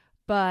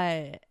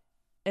 but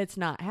it's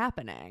not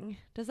happening.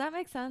 Does that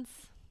make sense?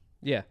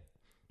 Yeah.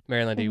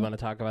 Marilyn, do you want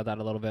to talk about that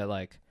a little bit?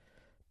 Like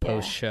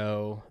post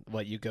show,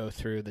 what you go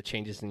through, the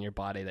changes in your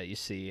body that you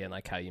see, and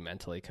like how you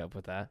mentally cope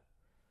with that?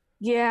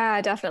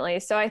 Yeah, definitely.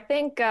 So I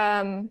think,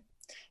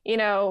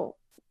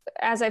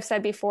 as I've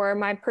said before,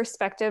 my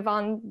perspective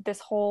on this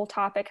whole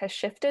topic has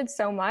shifted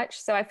so much.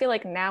 So I feel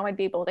like now I'd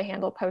be able to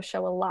handle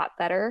post-show a lot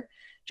better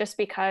just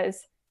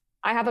because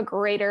I have a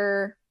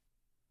greater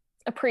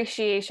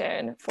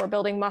appreciation for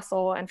building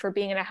muscle and for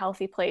being in a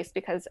healthy place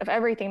because of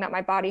everything that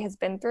my body has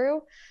been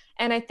through.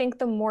 And I think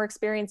the more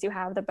experience you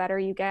have, the better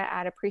you get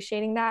at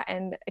appreciating that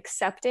and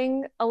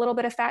accepting a little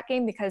bit of fat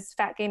gain, because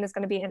fat gain is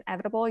going to be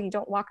inevitable. You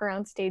don't walk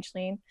around stage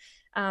lean.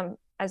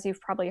 As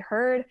you've probably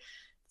heard,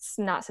 it's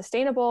not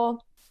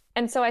sustainable.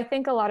 And so I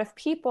think a lot of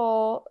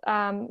people,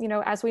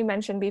 as we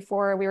mentioned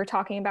before, we were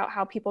talking about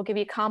how people give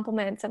you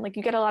compliments and like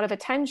you get a lot of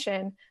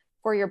attention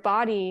for your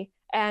body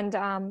and,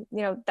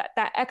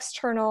 that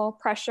external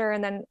pressure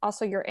and then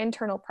also your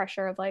internal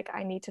pressure of like,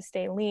 I need to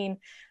stay lean,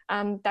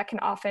 that can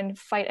often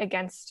fight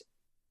against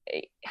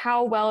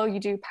how well you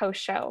do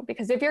post show.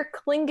 Because if you're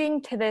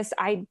clinging to this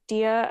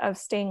idea of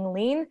staying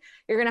lean,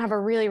 you're going to have a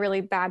really,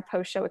 really bad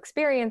post show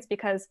experience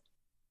because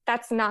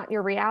that's not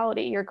your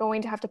reality. You're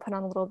going to have to put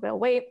on a little bit of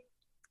weight.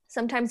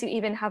 Sometimes you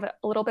even have a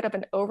little bit of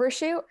an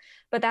overshoot,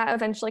 but that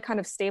eventually kind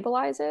of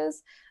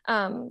stabilizes.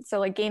 So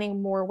like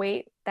gaining more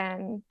weight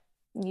than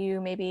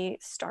you maybe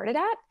started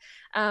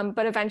at.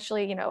 But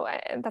eventually,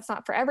 that's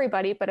not for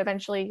everybody, but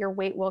eventually your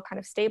weight will kind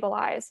of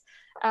stabilize.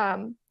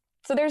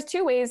 So there's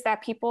two ways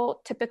that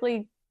people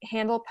typically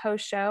handle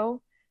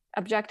post-show,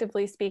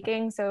 objectively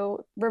speaking.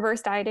 So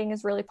reverse dieting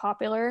is really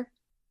popular.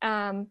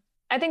 I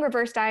think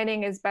reverse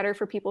dieting is better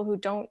for people who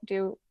don't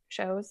do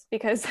shows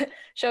because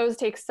shows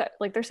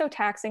they're so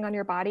taxing on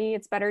your body.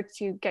 It's better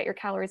to get your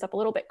calories up a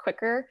little bit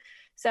quicker.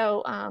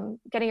 So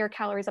getting your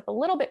calories up a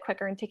little bit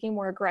quicker and taking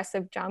more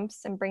aggressive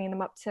jumps and bringing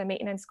them up to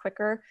maintenance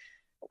quicker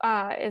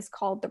is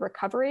called the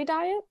recovery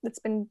diet.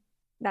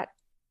 That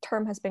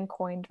term has been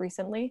coined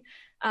recently.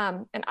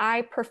 And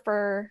I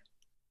prefer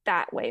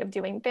that way of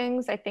doing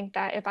things. I think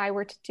that if I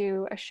were to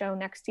do a show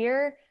next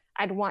year,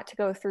 I'd want to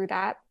go through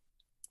that.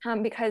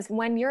 Because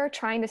when you're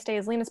trying to stay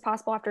as lean as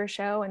possible after a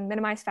show and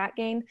minimize fat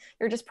gain,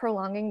 you're just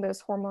prolonging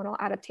those hormonal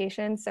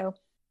adaptations. So,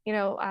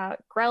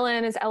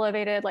 ghrelin is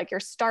elevated, like you're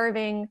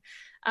starving.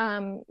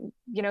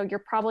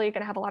 You're probably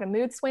going to have a lot of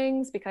mood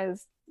swings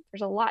because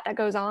there's a lot that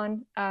goes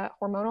on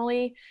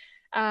hormonally.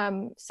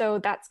 So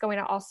that's going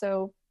to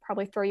also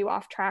probably throw you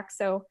off track.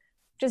 So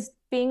just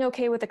being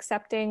okay with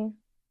accepting,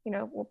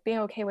 being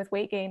okay with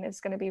weight gain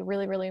is going to be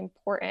really, really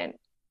important.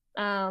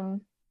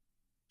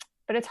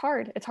 But it's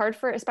hard. It's hard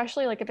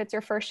especially like if it's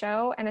your first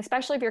show and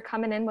especially if you're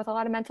coming in with a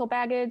lot of mental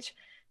baggage,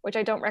 which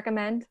I don't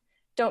recommend.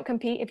 Don't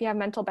compete if you have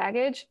mental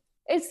baggage.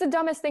 It's the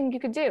dumbest thing you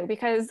could do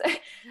because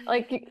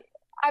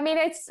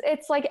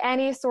it's like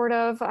any sort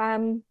of,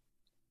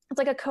 it's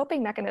like a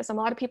coping mechanism.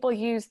 A lot of people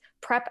use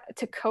prep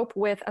to cope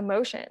with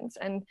emotions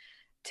and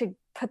to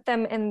put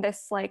them in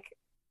this, like,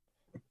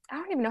 I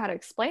don't even know how to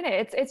explain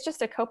it. It's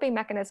just a coping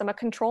mechanism, a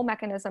control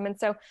mechanism. And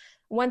so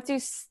once you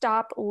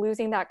stop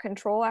losing that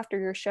control after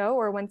your show,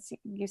 or once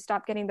you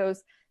stop getting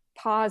those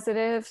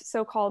positive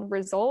so-called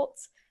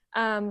results,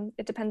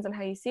 it depends on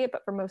how you see it.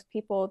 But for most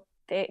people,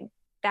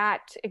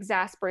 that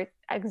exacerbates,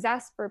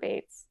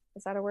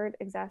 is that a word?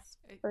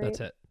 Exacerbate?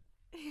 That's it.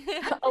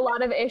 A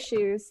lot of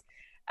issues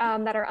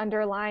that are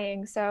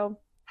underlying. So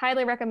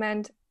highly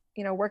recommend,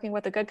 working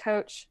with a good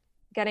coach,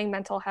 getting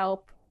mental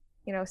help,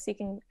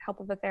 seeking help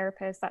of a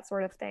therapist, that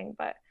sort of thing.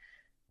 But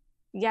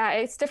yeah,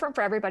 it's different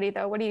for everybody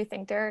though. What do you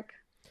think, Derek?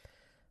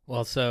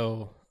 Well,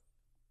 so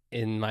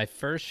in my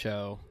first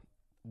show,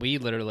 we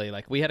literally,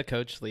 we had a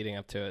coach leading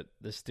up to it.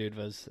 This dude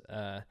was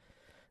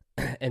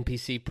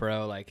NPC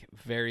pro, like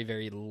very,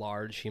 very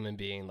large human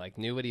being, like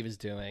knew what he was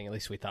doing. At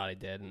least we thought he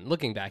did. And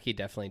looking back, he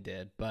definitely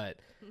did. But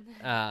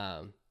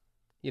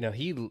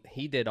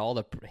he did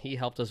he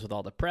helped us with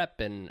all the prep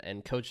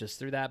and coached us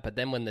through that. But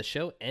then when the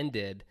show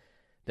ended,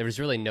 there was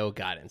really no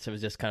guidance. It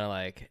was just kind of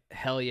like,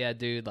 hell yeah,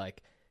 dude,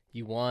 like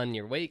you won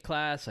your weight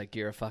class, like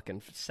you're a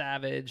fucking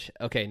savage.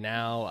 Okay,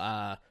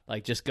 now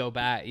like just go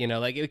back,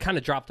 like it kind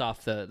of dropped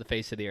off the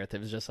face of the earth. It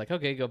was just like,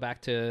 okay, go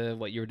back to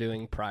what you were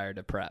doing prior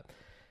to prep.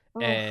 Oh.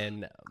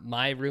 And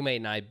my roommate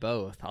and I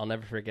both, I'll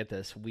never forget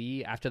this.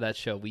 After that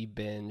show, we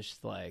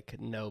binged like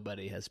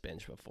nobody has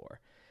binged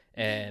before.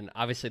 And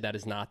obviously that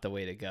is not the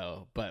way to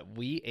go, but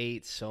we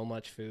ate so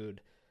much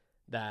food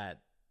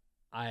that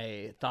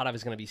I thought I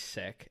was going to be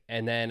sick.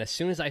 And then as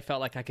soon as I felt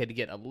like I could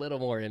get a little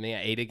more in me,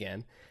 I ate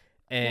again.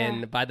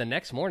 And by the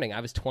next morning, I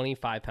was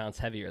 25 pounds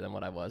heavier than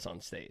what I was on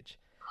stage.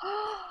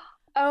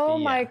 Oh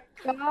my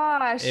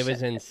gosh. It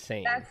was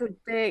insane. That's a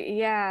big,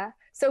 yeah.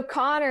 So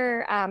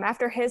Connor,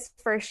 after his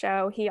first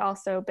show, he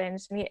also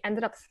binged and he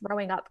ended up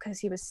throwing up because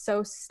he was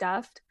so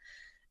stuffed.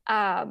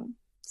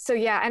 So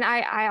yeah, and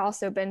I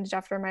also binged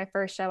after my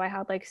first show. I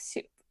had like,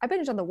 I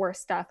binged on the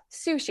worst stuff.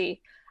 Sushi.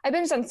 I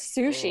binged on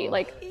sushi. Ugh.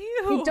 Like,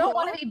 you don't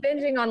want to be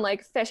binging on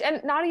like fish.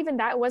 And not even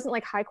that, it wasn't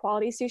like high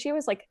quality sushi. It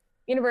was like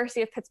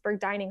University of Pittsburgh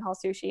dining hall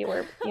sushi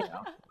or,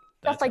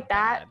 stuff like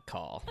that.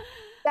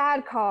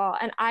 Bad call.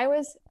 And I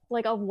was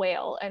like a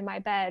whale in my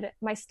bed.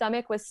 My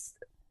stomach was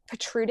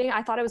protruding.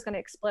 I thought it was going to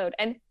explode.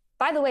 And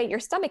by the way, your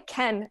stomach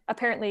can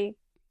apparently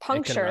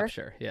puncture. It can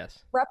rupture, yes.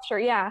 Rupture,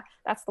 yeah,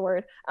 that's the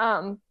word.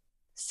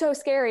 So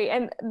scary.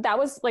 And that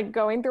was like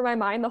going through my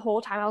mind the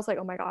whole time. I was like,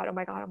 oh my God, oh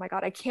my God, oh my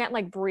God. I can't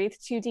like breathe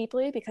too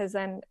deeply because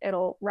then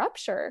it'll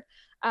rupture.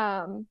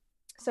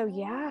 So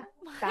yeah,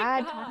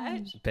 bad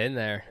times. Been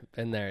there.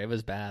 It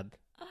was bad.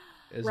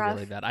 It was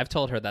really bad. I've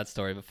told her that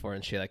story before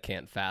and she like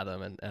can't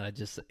fathom. And I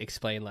just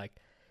explained like,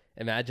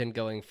 imagine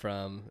going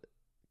from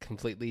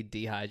completely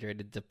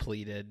dehydrated,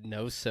 depleted,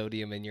 no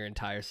sodium in your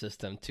entire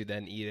system to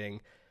then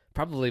eating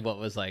probably what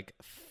was like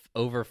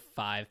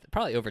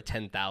probably over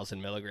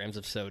 10,000 milligrams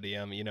of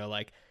sodium,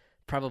 like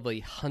probably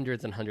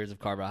hundreds and hundreds of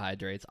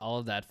carbohydrates, all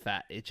of that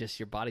fat. It just,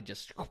 your body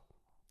just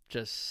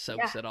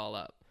soaks it all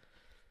up.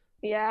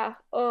 Yeah.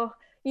 Oh,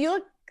 you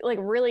look like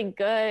really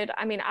good.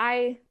 I mean,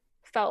 I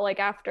felt like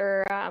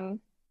after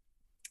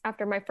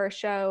my first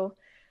show,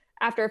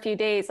 after a few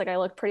days, like I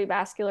looked pretty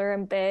vascular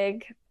and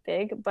big,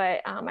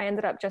 but I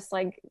ended up just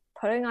like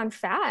putting on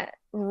fat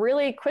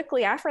really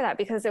quickly after that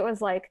because it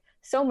was like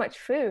so much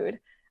food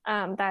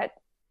that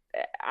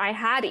I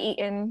had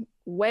eaten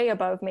way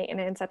above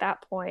maintenance at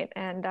that point.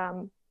 And,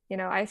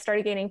 I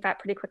started gaining fat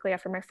pretty quickly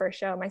after my first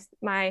show.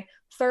 My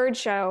third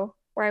show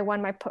where I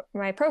won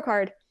my pro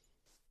card,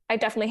 I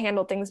definitely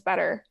handled things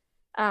better.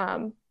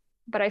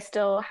 But I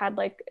still had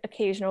like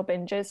occasional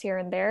binges here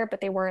and there,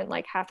 but they weren't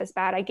like half as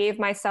bad. I gave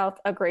myself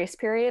a grace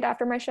period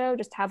after my show,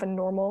 just to have a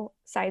normal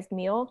sized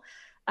meal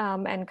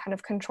and kind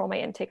of control my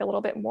intake a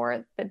little bit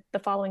more the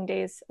following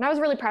days. And I was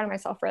really proud of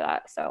myself for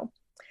that. So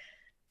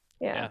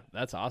yeah,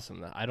 that's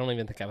awesome. I don't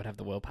even think I would have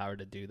the willpower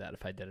to do that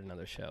if I did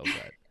another show,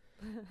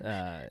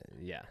 but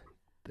yeah,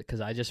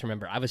 because I just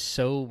remember I was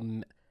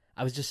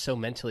just so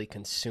mentally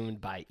consumed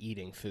by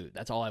eating food.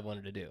 That's all I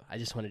wanted to do. I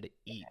just wanted to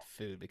eat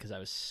food because I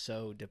was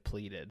so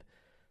depleted,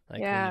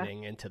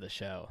 leading into the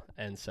show.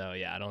 And so,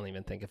 I don't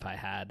even think if I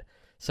had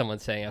someone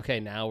saying, okay,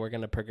 now we're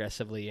going to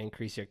progressively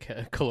increase your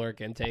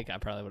caloric intake, I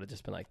probably would have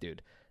just been like,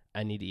 dude,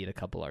 I need to eat a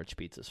couple large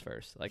pizzas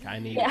first. Like I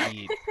need to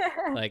eat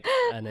like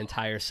an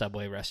entire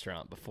Subway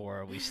restaurant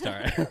before we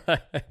start.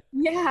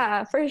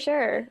 Yeah, for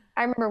sure.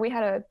 I remember we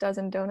had a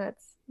dozen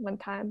donuts one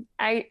time.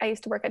 I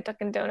used to work at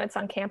Dunkin' Donuts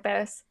on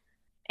campus.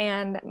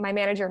 And my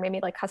manager made me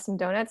like custom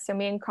donuts. So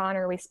me and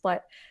Connor, we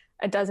split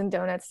a dozen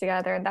donuts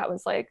together, and that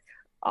was like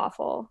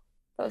awful.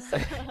 That was so.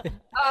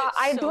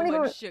 I don't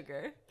even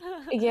sugar.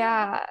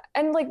 Yeah,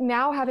 and like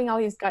now having all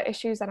these gut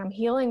issues that I'm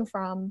healing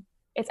from,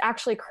 it's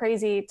actually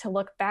crazy to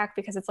look back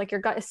because it's like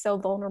your gut is so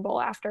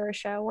vulnerable after a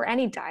show or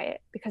any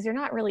diet because you're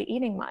not really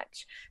eating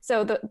much.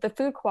 So the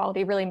food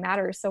quality really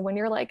matters. So when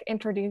you're like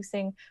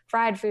introducing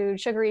fried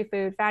food, sugary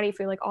food, fatty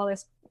food, like all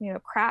this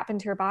crap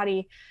into your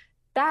body,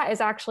 that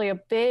is actually a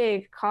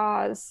big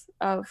cause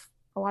of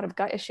a lot of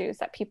gut issues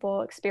that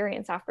people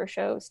experience after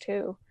shows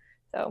too.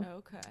 So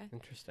okay,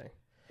 interesting.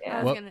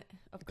 Yeah, go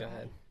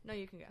ahead. No,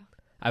 you can go.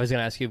 I was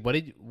gonna ask you, what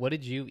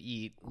did you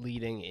eat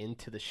leading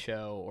into the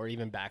show or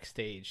even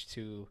backstage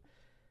to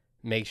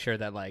make sure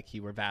that like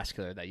you were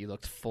vascular, that you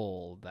looked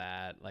full,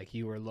 that like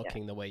you were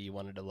looking the way you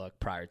wanted to look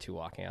prior to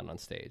walking out on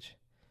stage?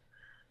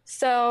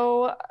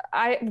 So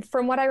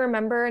from what I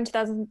remember in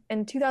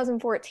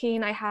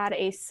 2014, I had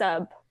a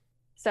sub.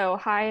 So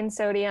high in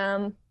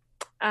sodium,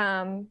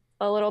 a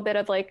little bit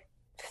of like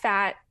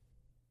fat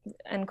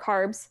and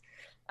carbs.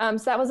 So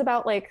that was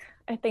about like,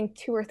 I think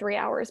 2 or 3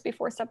 hours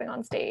before stepping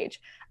on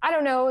stage. I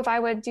don't know if I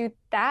would do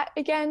that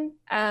again.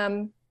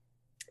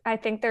 I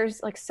think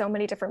there's like so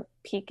many different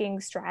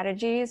peaking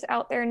strategies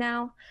out there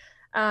now.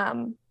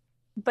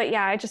 But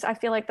yeah, I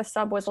feel like the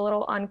sub was a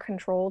little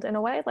uncontrolled in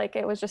a way. Like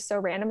it was just so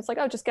random. It's like,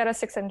 oh, just get a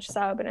 6-inch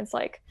sub. And it's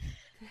like,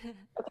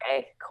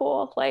 okay,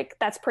 cool. Like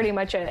that's pretty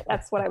much it.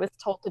 That's what I was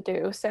told to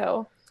do.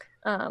 So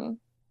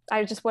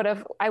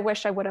I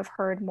wish I would have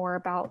heard more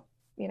about,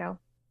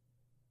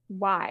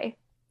 why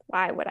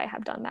would I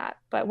have done that?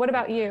 But what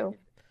about you?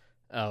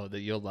 Oh,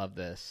 you'll love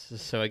this.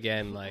 So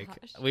again, like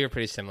we were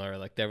pretty similar.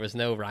 Like there was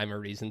no rhyme or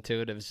reason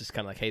to it. It was just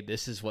kind of like, hey,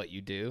 this is what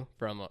you do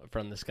from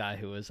this guy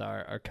who was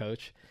our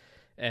coach.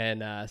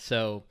 And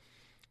so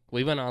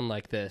we went on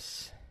like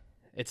this.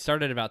 It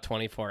started about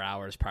 24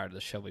 hours prior to the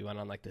show. We went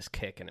on like this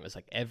kick, and it was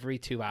like every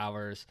 2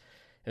 hours,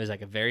 it was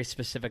like a very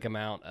specific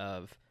amount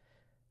of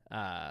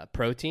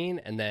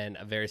protein and then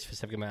a very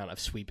specific amount of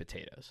sweet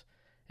potatoes.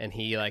 And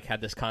he like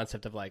had this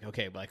concept of like,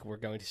 okay, like we're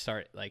going to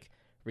start like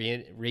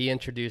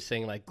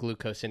reintroducing like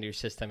glucose into your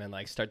system and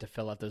like start to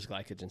fill up those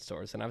glycogen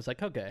stores. And I was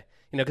like, okay,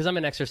 because I'm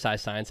an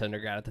exercise science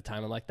undergrad at the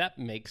time. I'm like, that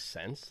makes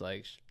sense.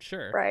 Like,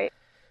 sure. Right.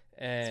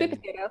 And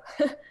sweet potato.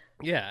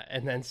 yeah.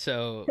 And then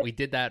so we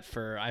did that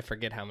for, I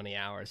forget how many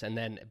hours. And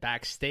then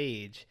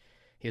backstage,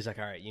 he was like,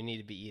 all right, you need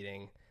to be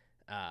eating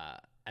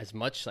as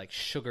much like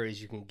sugar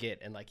as you can get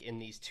and like in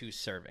these 2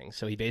 servings.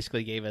 So he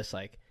basically gave us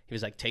like, he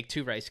was like, take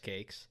 2 rice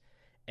cakes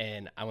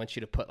and I want you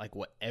to put like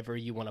whatever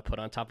you want to put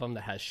on top of them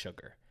that has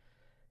sugar.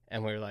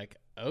 And we were like,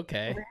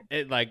 okay,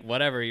 like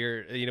whatever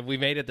we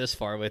made it this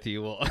far with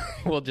you.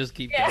 We'll just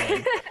keep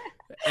going.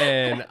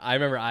 And I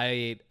remember I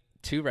ate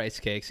 2 rice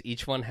cakes.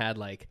 Each one had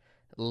like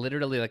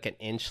literally like an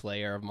inch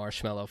layer of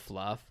marshmallow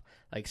fluff,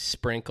 like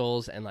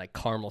sprinkles and like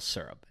caramel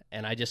syrup.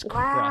 And I just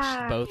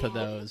crushed both of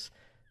those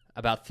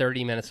about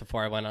 30 minutes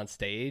before I went on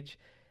stage.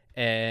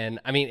 And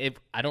I mean,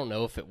 I don't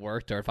know if it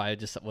worked or if I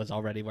just was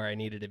already where I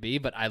needed to be,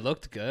 but I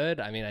looked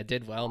good. I mean, I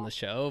did well in the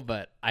show,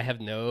 but I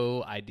have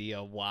no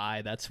idea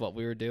why that's what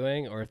we were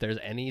doing or if there's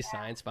any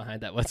science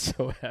behind that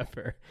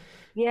whatsoever.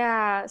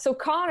 Yeah. So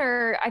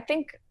Connor,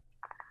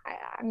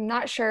 I'm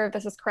not sure if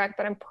this is correct,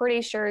 but I'm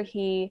pretty sure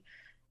he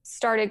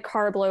started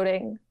carb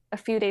loading a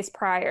few days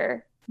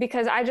prior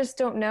because I just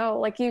don't know.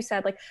 Like you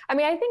said, like, I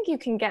mean, I think you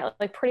can get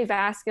like pretty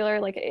vascular.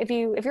 Like if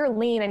you're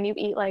lean and you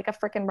eat like a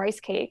freaking rice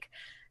cake,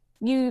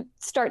 you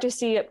start to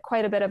see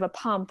quite a bit of a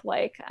pump,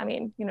 like, I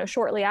mean,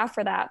 shortly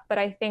after that. But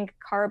I think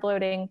carb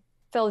loading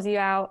fills you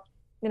out,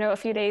 a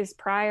few days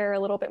prior a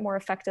little bit more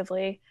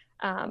effectively.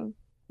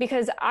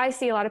 Because I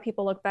see a lot of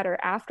people look better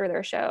after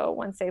their show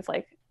once they've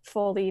like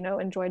fully,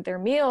 enjoyed their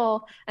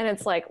meal. And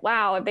it's like,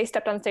 wow, if they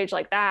stepped on stage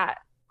like that,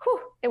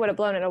 it would have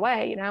blown it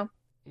away, You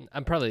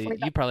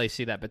probably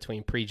see that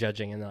between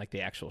prejudging and like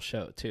the actual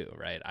show too,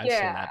 right? I've seen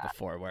that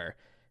before where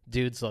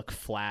dudes look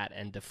flat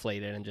and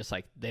deflated and just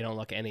like they don't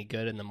look any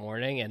good in the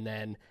morning, and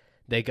then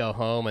they go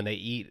home and they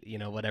eat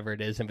whatever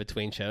it is in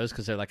between shows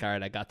because they're like, all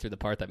right, I got through the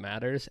part that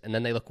matters, and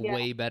then they look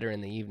way better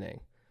in the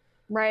evening.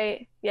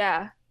 Right.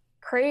 Yeah.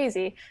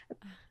 Crazy.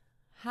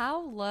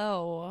 How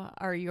low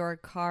are your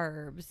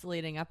carbs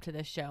leading up to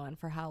this show, and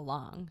for how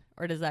long,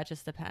 or does that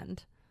just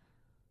depend?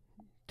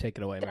 Take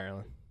it away,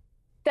 Marilyn.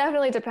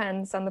 Definitely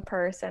depends on the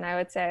person, I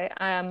would say.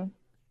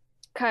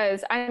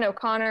 Because I know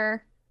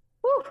Connor,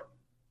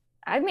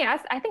 I mean,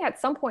 I think at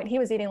some point he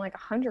was eating like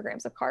 100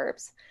 grams of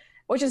carbs,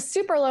 which is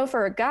super low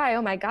for a guy.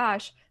 Oh my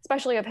gosh,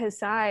 especially of his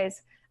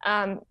size.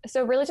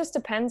 So it really just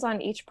depends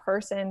on each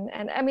person.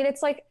 And I mean,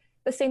 it's like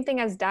the same thing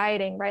as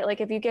dieting, right? Like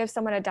if you give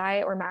someone a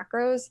diet or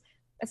macros,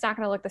 it's not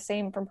going to look the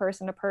same from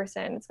person to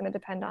person. It's going to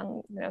depend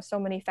on, so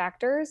many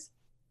factors.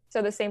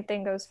 So the same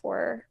thing goes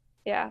for,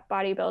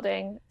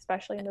 bodybuilding,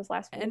 especially in those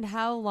last weeks. And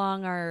how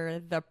long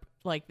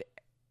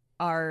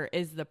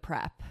is the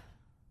prep?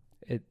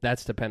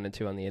 That's dependent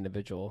too on the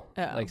individual.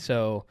 Oh. Like,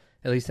 so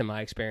at least in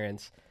my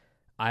experience,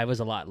 I was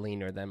a lot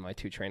leaner than my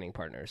 2 training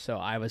partners. So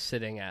I was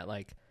sitting at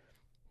like,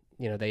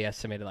 they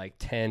estimated like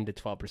 10 to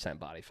 12%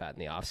 body fat in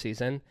the off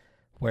season,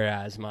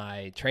 whereas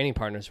my training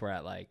partners were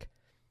at like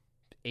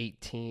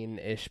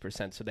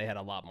 18-ish%. So they had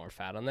a lot more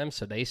fat on them.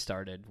 So they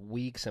started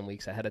weeks and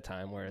weeks ahead of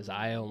time, whereas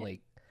I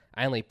only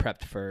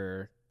prepped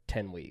for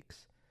 10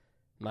 weeks.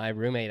 My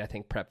roommate, I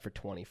think, prepped for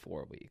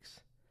 24 weeks.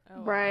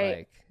 Oh, right.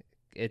 Like,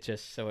 it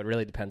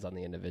really depends on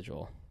the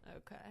individual.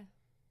 Okay.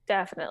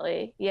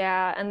 Definitely.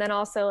 Yeah. And then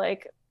also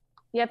like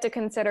you have to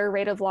consider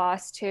rate of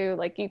loss too.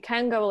 Like you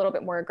can go a little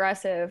bit more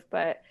aggressive,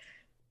 but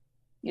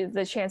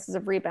the chances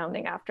of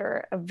rebounding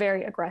after a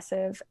very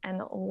aggressive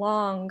and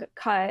long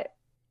cut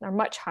are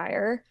much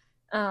higher.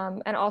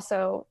 And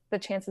also the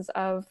chances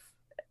of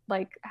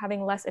like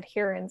having less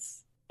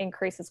adherence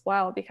increase as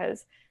well,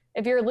 because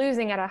if you're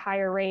losing at a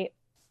higher rate,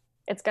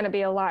 it's going to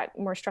be a lot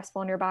more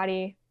stressful on your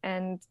body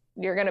and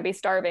you're going to be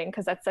starving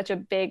because that's such a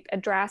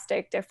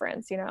drastic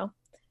difference,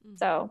 Mm-hmm.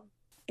 So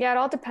yeah, it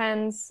all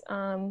depends.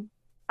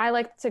 I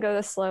like to go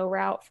the slow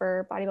route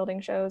for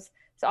bodybuilding shows.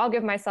 So I'll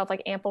give myself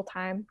like ample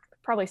time,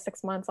 probably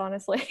 6 months,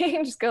 honestly,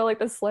 just go like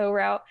the slow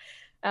route.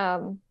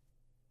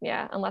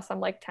 Yeah. Unless I'm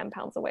like 10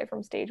 pounds away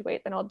from stage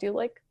weight, then I'll do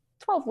like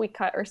 12-week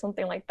cut or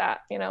something like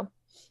that,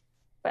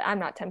 but I'm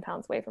not 10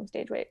 pounds away from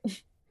stage weight.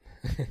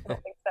 I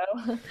don't think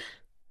so.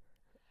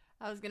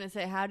 I was going to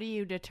say, how do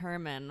you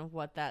determine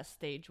what that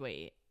stage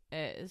weight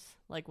is,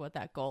 like what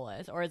that goal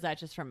is? Or is that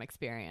just from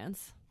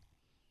experience?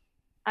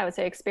 I would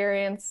say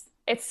experience.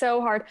 It's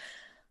so hard.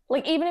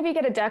 Like even if you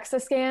get a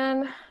DEXA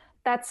scan,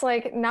 that's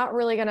like not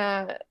really going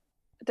to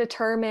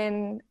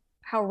determine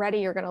how ready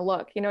you're going to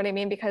look. You know what I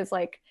mean? Because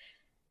like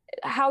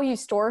how you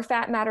store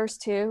fat matters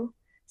too.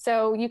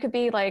 So you could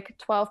be like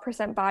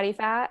 12% body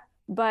fat,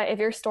 but if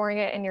you're storing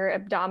it in your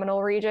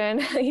abdominal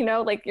region, you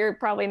know, like you're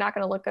probably not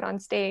going to look good on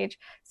stage.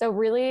 So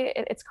really,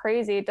 it's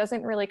crazy. It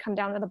doesn't really come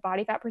down to the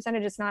body fat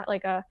percentage. It's not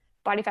like a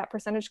body fat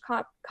percentage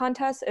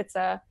contest. It's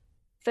a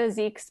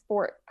physique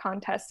sport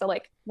contest. So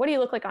like, what do you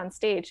look like on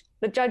stage?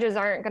 The judges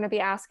aren't going to be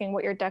asking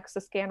what your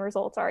DEXA scan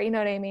results are. You know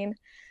what I mean?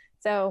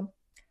 So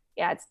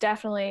yeah, it's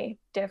definitely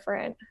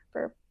different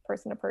for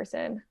person to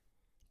person.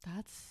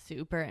 That's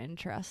super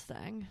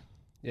interesting.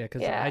 Yeah,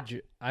 because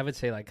I would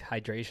say like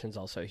hydration is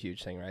also a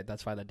huge thing, right?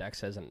 That's why the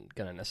DEXA isn't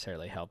going to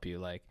necessarily help you.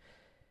 Like,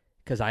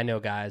 because I know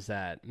guys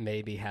that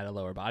maybe had a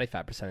lower body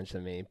fat percentage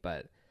than me,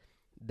 but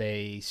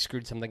they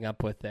screwed something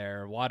up with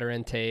their water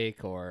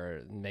intake,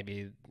 or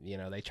maybe, you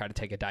know, they tried to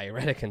take a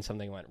diuretic and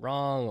something went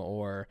wrong,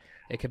 or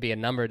it could be a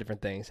number of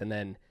different things. And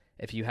then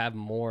if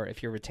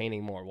you're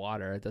retaining more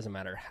water, it doesn't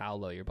matter how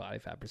low your body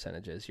fat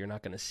percentage is, you're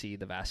not going to see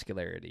the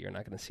vascularity. You're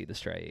not going to see the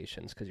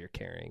striations because you're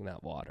carrying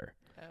that water.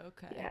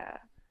 Okay. Yeah.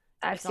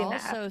 I've seen that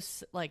happen.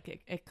 Also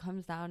like it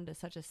comes down to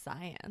such a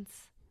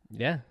science.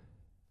 Yeah.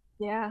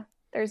 Yeah.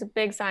 There's a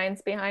big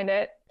science behind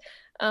it,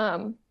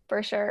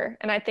 for sure.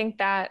 And I think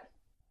that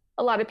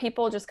a lot of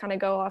people just kind of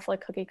go off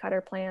like cookie cutter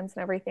plans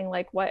and everything,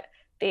 like what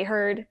they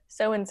heard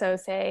so-and-so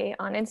say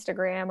on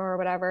Instagram or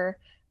whatever.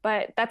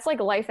 But that's like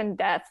life and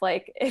death.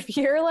 Like if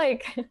you're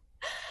like,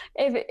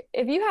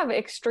 if you have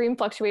extreme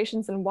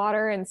fluctuations in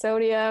water and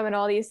sodium and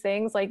all these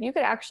things, like you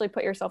could actually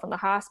put yourself in the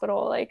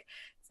hospital. Like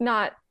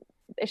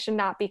it should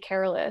not be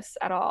careless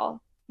at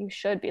all. You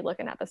should be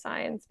looking at the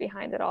science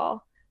behind it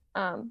all.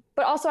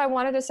 But also I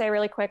wanted to say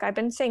really quick, I've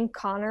been saying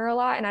Connor a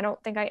lot, and I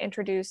don't think I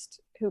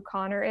introduced who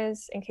Connor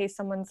is, in case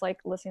someone's like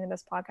listening to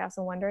this podcast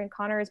and wondering.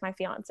 Connor is my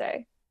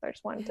fiance. So I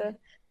just wanted to,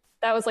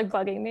 that was like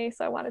bugging me.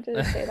 So I wanted to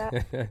just say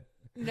that.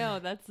 No,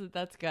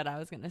 that's good. I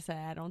was going to say,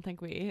 I don't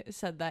think we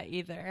said that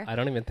either. I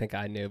don't even think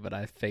I knew, but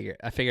I figured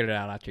it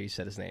out after you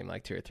said his name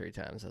like 2 or 3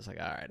 times. I was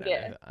like, all right,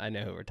 yeah. I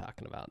know who we're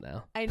talking about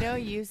now. I know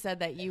you said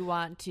that you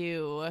want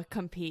to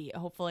compete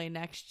hopefully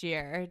next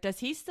year. Does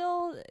he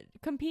still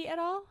compete at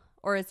all?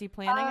 Or is he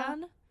planning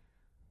on?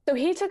 So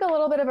he took a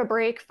little bit of a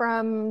break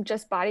from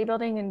just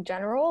bodybuilding in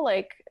general.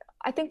 Like,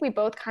 I think we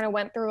both kind of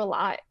went through a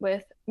lot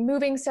with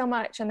moving so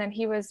much. And then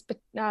he was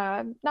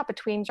not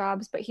between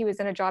jobs, but he was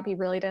in a job he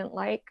really didn't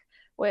like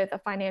with a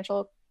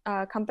financial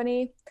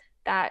company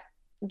that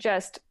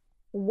just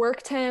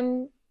worked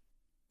him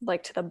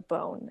like to the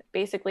bone.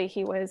 Basically,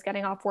 he was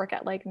getting off work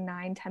at like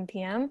 9-10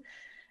 p.m.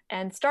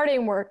 and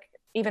starting work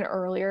even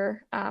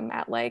earlier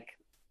at like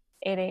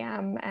 8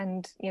 a.m.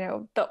 And, you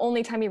know, the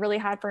only time he really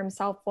had for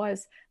himself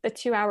was the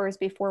 2 hours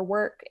before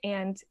work.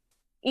 And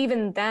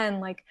even then,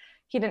 like,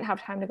 he didn't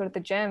have time to go to the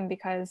gym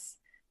because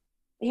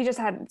he just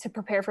had to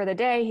prepare for the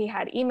day. He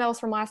had emails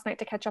from last night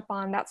to catch up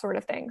on, that sort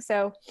of thing.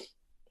 So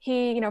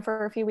he, you know,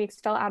 for a few weeks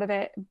fell out of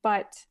it,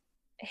 but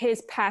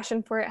his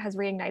passion for it has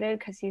reignited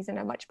because he's in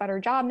a much better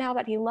job now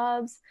that he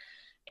loves.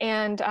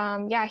 And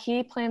yeah,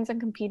 he plans on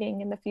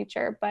competing in the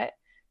future, but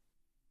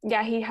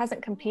yeah, he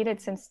hasn't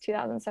competed since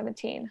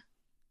 2017.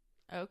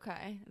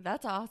 Okay,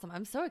 that's awesome.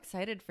 I'm so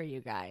excited for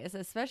you guys,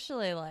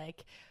 especially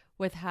like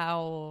with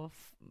how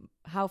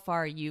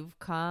far you've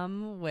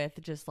come with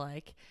just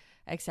like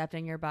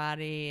accepting your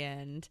body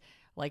and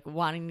like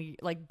wanting,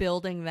 like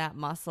building that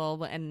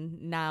muscle.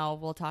 And now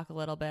we'll talk a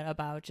little bit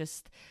about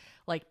just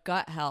like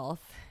gut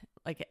health.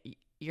 Like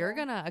you're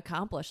gonna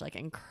accomplish like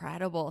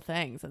incredible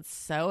things. It's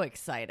so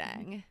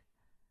exciting.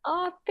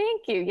 Oh,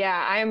 thank you.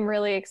 Yeah, I'm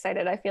really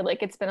excited. I feel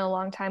like it's been a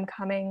long time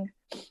coming,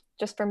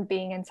 just from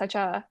being in such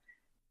a,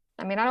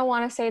 I mean, I don't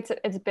want to say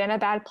it's been a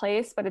bad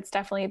place, but it's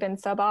definitely been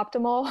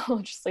suboptimal. I'll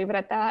just leave it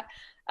at that,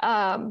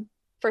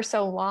 for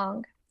so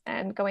long,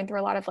 and going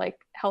through a lot of like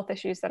health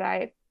issues that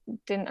I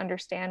didn't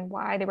understand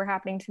why they were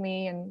happening to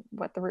me and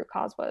what the root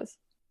cause was.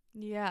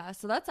 Yeah.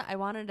 So I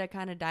wanted to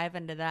kind of dive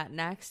into that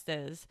next,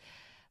 is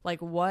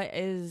like, what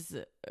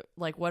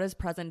does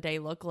present day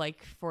look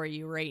like for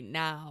you right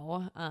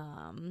now,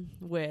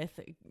 with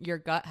your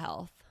gut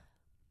health?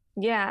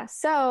 Yeah.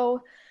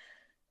 So,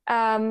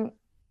 do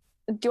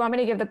you want me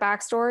to give the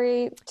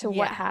backstory to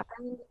what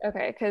happened?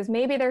 Okay, because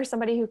maybe there's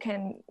somebody who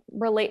can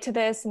relate to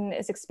this and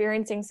is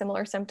experiencing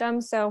similar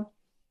symptoms. So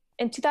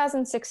in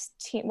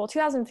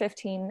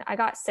 2015, I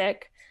got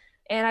sick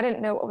and I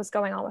didn't know what was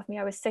going on with me.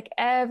 I was sick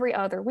every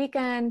other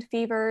weekend,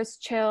 fevers,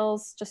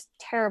 chills, just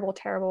terrible,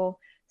 terrible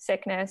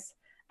sickness.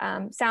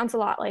 Sounds a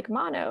lot like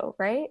mono,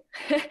 right?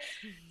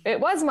 It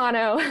was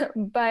mono,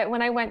 but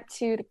when I went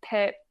to the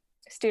Pitt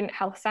Student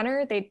Health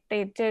Center, they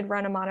did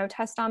run a mono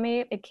test on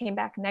me. It came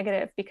back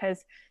negative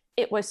because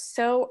it was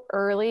so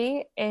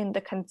early in the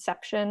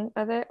conception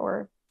of it,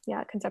 or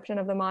conception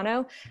of the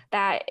mono,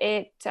 that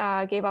it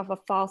gave off a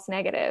false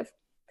negative.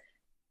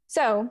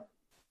 So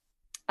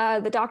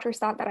the doctors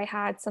thought that I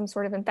had some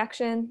sort of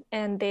infection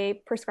and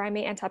they prescribed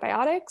me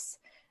antibiotics,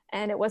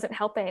 and it wasn't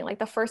helping. Like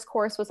the first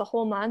course was a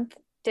whole month,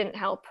 didn't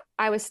help.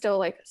 I was still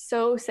like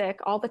so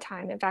sick all the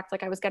time. In fact,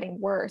 like I was getting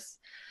worse.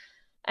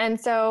 And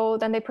so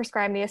then they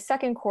prescribed me a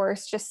second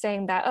course, just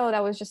saying that, oh,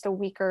 that was just a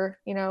weaker,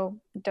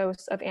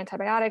 dose of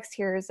antibiotics.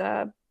 Here's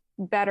a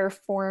better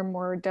form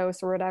or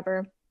dose or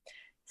whatever.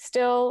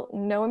 Still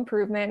no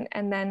improvement.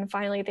 And then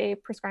finally they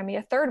prescribed me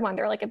a third one.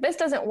 They're like, if this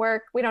doesn't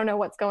work, we don't know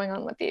what's going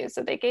on with you.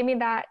 So they gave me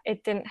that.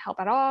 It didn't help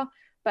at all.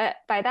 But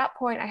by that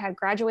point I had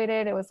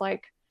graduated. It was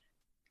like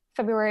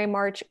February,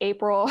 March,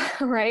 April,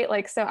 right?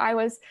 Like, so I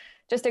was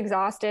just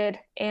exhausted.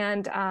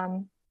 And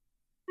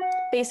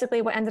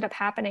basically what ended up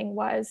happening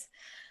was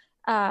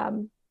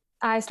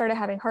I started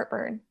having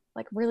heartburn,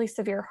 like really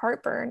severe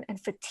heartburn and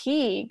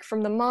fatigue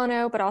from the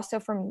mono, but also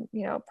from,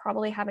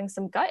 probably having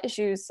some gut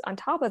issues on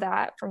top of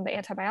that from the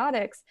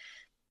antibiotics.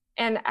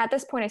 And at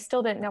this point, I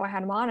still didn't know I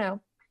had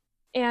mono.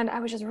 And I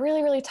was just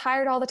really, really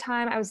tired all the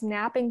time. I was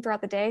napping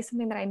throughout the day,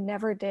 something that I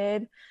never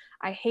did.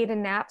 I hated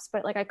naps,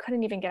 but like I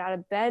couldn't even get out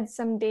of bed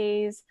some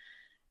days.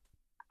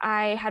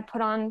 I had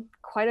put on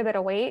quite a bit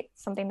of weight,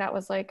 something that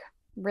was like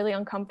really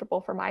uncomfortable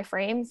for my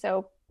frame.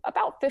 So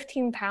about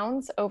 15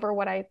 pounds over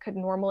what I could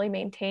normally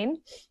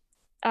maintain.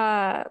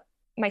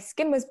 My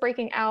skin was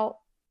breaking out.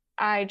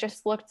 I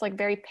just looked like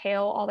very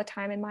pale all the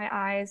time in my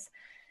eyes.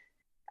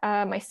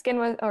 My skin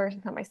was, or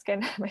not my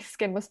skin, my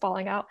skin was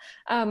falling out.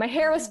 My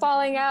hair was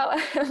falling out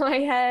of my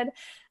head.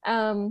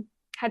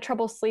 Had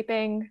trouble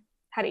sleeping,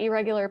 had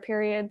irregular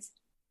periods.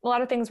 A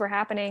lot of things were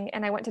happening,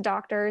 and I went to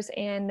doctors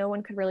and no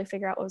one could really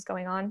figure out what was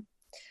going on.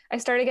 I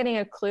started getting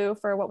a clue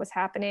for what was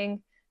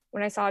happening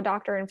when I saw a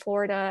doctor in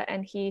Florida,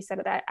 and he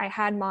said that I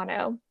had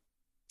mono,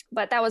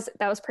 but that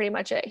was pretty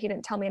much it. He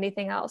didn't tell me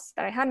anything else,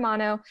 that I had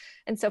mono.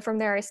 And so from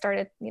there I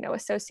started,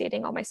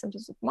 associating all my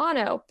symptoms with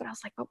mono, but I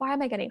was like, but why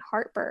am I getting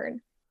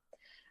heartburn?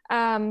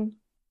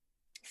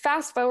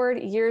 Fast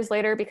forward years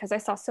later, because I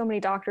saw so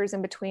many doctors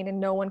in between and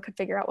no one could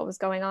figure out what was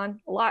going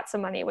on. Lots of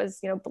money was,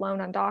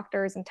 blown on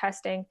doctors and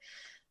testing.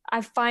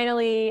 I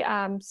finally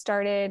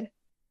started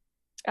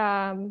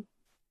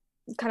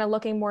kind of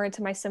looking more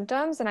into my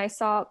symptoms, and I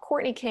saw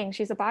Courtney King.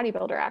 She's a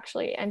bodybuilder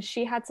actually, and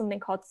she had something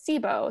called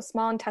SIBO,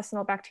 small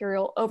intestinal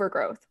bacterial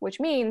overgrowth, which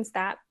means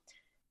that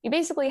you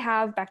basically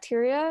have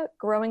bacteria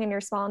growing in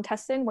your small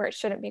intestine where it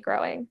shouldn't be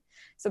growing.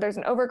 So there's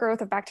an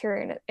overgrowth of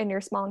bacteria in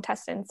your small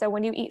intestine. So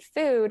when you eat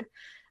food,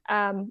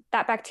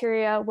 that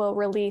bacteria will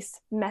release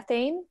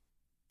methane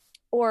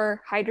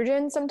or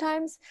hydrogen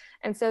sometimes.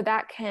 And so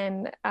that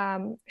can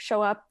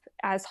show up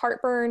as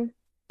heartburn,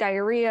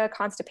 diarrhea,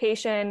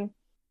 constipation,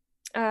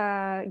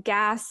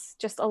 gas,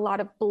 just a lot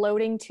of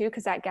bloating too,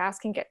 because that gas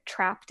can get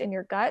trapped in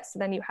your gut. So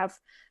then you have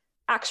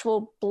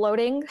actual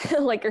bloating,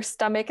 like your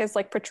stomach is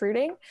like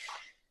protruding.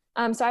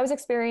 So I was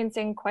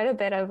experiencing quite a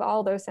bit of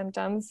all those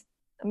symptoms,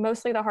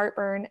 mostly the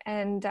heartburn.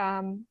 And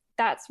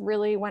that's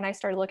really when I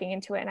started looking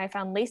into it. And I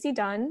found Lacey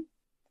Dunn.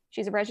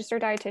 She's a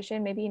registered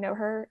dietitian. Maybe you know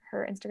her.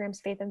 Her Instagram's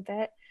Faith and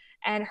Fit.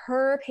 And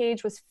her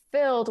page was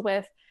filled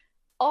with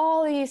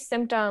all these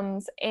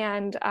symptoms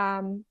and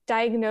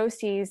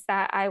diagnoses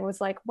that I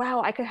was like,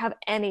 wow, I could have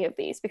any of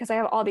these because I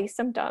have all these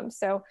symptoms.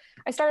 So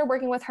I started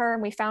working with her,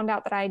 and we found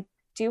out that I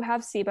do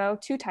have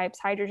SIBO, 2 types,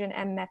 hydrogen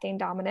and methane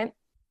dominant.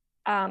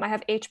 I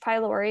have H.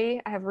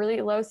 pylori, I have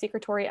really low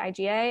secretory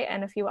IgA,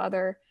 and a few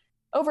other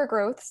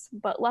overgrowths,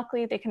 but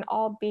luckily they can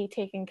all be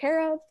taken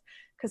care of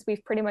because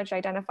we've pretty much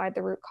identified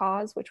the root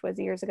cause, which was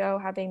years ago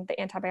having the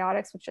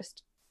antibiotics, which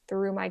just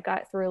threw my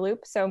gut through a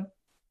loop. So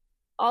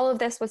all of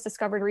this was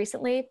discovered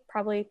recently,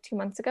 probably 2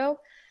 months ago.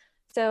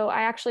 So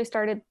I actually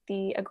started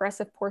the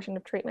aggressive portion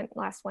of treatment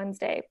last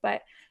Wednesday.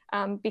 But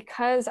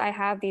because I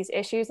have these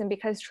issues and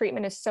because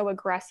treatment is so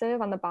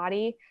aggressive on the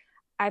body,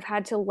 I've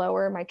had to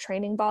lower my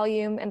training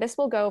volume. And this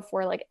will go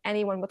for like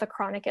anyone with a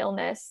chronic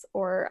illness,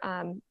 or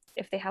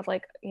if they have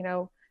like,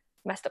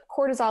 messed up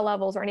cortisol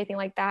levels or anything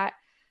like that.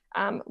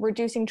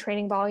 Reducing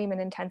training volume and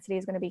intensity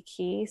is going to be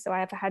key. So I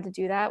have had to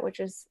do that, which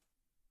is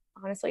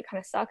honestly kind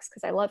of sucks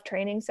because I love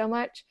training so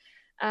much.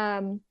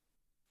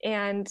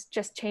 And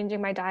just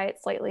changing my diet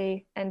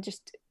slightly and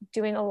just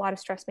doing a lot of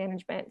stress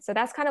management. So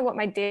that's kind of what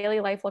my daily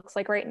life looks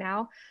like right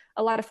now.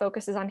 A lot of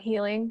focus is on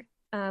healing,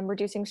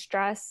 reducing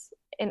stress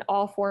in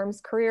all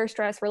forms, career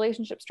stress,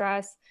 relationship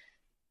stress,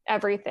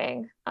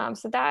 everything.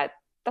 So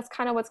that's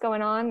kind of what's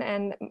going on.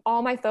 And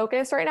all my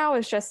focus right now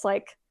is just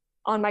like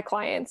on my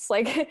clients.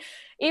 Like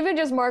even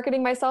just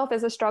marketing myself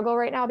is a struggle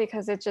right now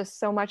because it's just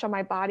so much on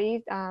my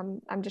body.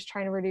 I'm just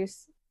trying to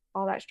reduce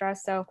all that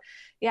stress. So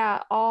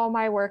yeah, all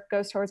my work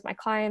goes towards my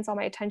clients, all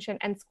my attention,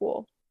 and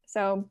school.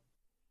 So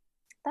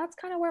that's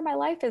kind of where my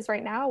life is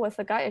right now with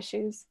the gut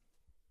issues.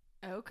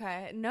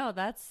 Okay. No,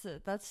 that's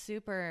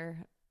super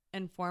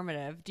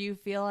informative. Do you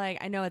feel like,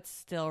 I know it's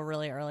still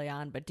really early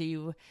on, but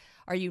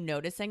are you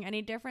noticing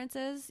any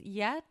differences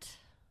yet?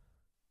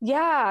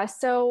 Yeah.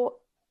 So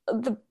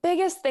the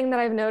biggest thing that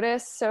I've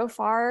noticed so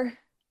far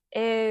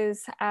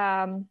is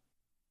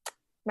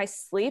my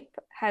sleep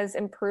has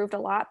improved a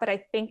lot, but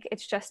I think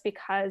it's just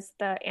because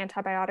the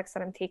antibiotics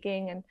that I'm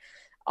taking and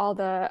all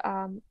the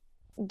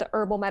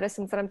herbal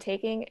medicines that I'm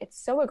taking,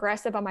 it's so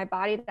aggressive on my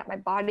body that my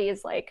body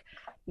is like,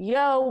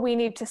 yo, we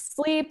need to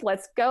sleep.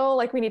 Let's go.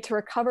 Like we need to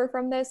recover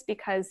from this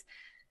because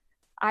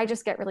I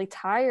just get really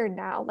tired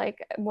now.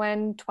 Like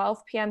when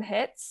 12 p.m.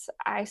 hits,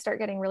 I start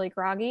getting really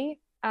groggy.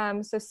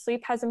 So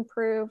sleep has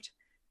improved.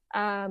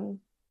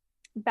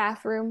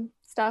 Bathroom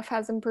stuff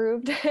has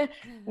improved.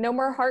 No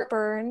more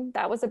heartburn.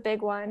 That was a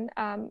big one.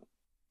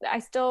 I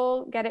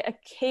still get it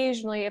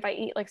occasionally if I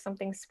eat like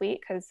something sweet,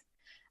 because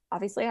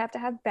obviously I have to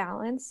have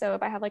balance. So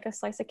if I have like a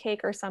slice of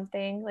cake or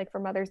something, like for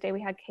Mother's Day,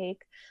 we had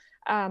cake.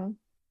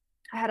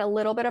 I had a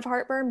little bit of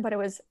heartburn, but it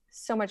was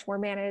so much more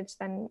managed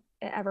than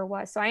it ever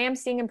was. So I am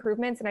seeing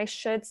improvements, and I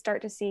should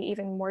start to see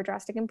even more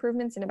drastic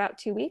improvements in about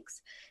 2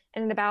 weeks.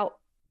 And in about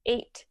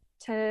 8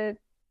 to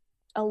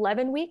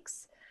 11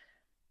 weeks,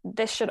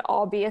 this should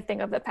all be a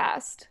thing of the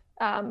past,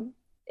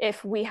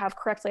 if we have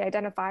correctly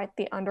identified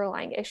the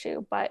underlying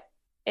issue. But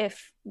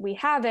if we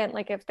haven't,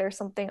 like if there's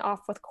something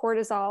off with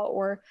cortisol,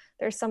 or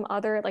there's some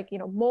other, like,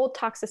 mold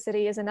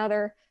toxicity is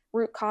another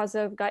root cause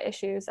of gut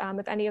issues.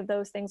 If any of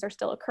those things are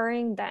still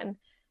occurring, then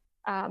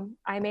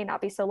I may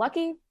not be so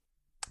lucky,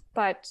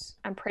 but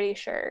I'm pretty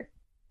sure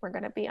we're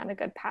going to be on a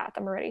good path.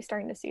 I'm already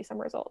starting to see some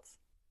results.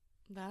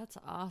 That's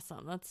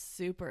awesome. That's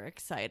super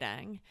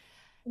exciting.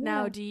 Yeah.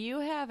 Now, do you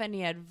have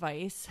any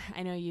advice?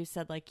 I know you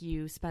said like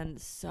you spend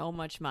so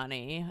much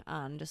money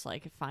on just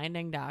like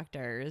finding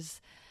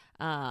doctors.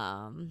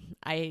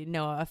 I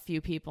know a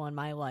few people in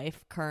my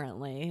life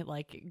currently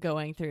like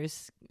going through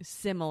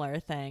similar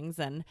things.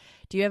 And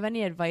do you have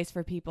any advice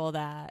for people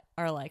that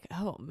are like,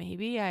 oh,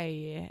 maybe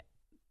I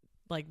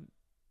like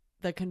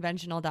the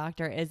conventional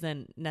doctor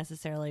isn't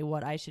necessarily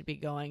what I should be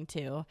going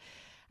to?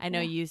 I know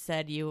you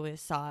said you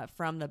saw it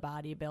from the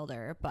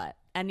bodybuilder, but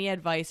any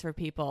advice for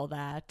people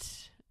that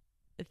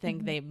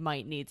think they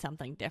might need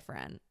something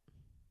different?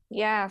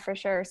 Yeah, for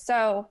sure.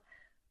 So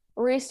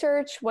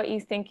research what you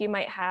think you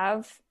might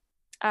have.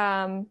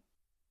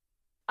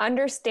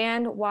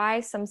 Understand why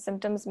some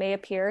symptoms may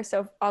appear.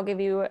 So I'll give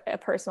you a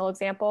personal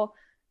example.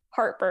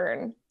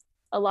 Heartburn.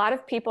 A lot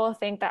of people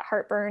think that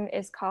heartburn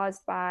is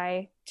caused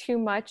by too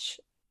much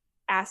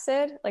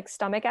acid, like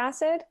stomach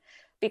acid,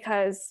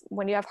 because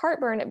when you have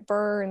heartburn, it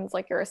burns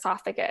like your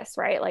esophagus,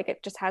 right? Like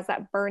it just has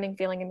that burning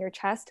feeling in your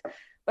chest.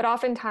 But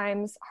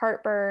oftentimes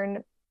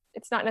heartburn,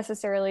 it's not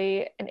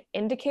necessarily an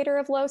indicator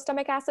of low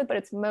stomach acid, but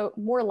it's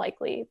more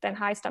likely than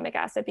high stomach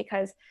acid,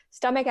 because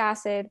stomach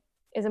acid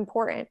is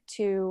important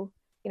to,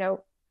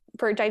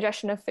 for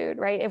digestion of food,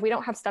 right? If we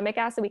don't have stomach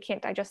acid, we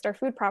can't digest our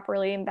food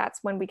properly. And that's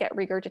when we get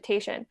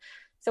regurgitation.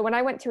 So when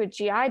I went to a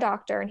GI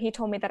doctor and he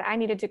told me that I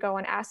needed to go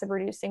on acid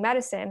reducing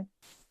medicine,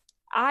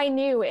 I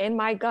knew in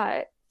my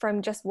gut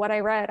from just what I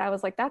read, I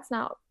was like, that's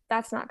not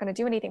going to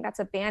do anything. That's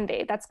a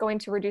Band-Aid. That's going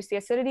to reduce the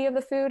acidity of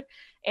the food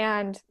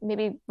and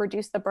maybe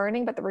reduce the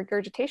burning, but the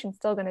regurgitation is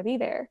still going to be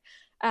there.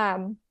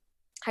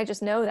 I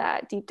just know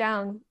that deep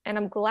down, and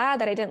I'm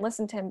glad that I didn't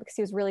listen to him, because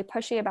he was really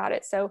pushy about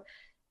it. So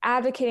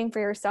advocating for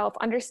yourself,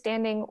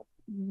 understanding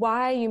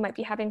why you might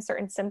be having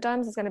certain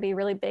symptoms is going to be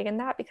really big in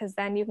that, because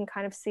then you can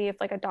kind of see if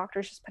like a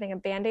doctor's just putting a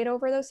Band-Aid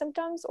over those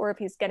symptoms, or if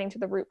he's getting to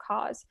the root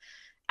cause.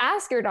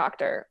 Ask your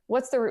doctor,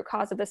 what's the root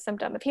cause of this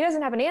symptom? If he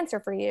doesn't have an answer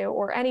for you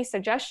or any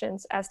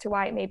suggestions as to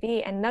why it may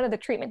be, and none of the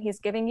treatment he's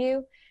giving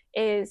you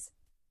is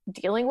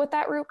dealing with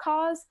that root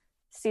cause,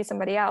 see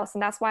somebody else.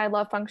 And that's why I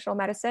love functional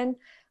medicine.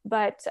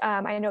 But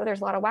I know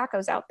there's a lot of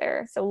wackos out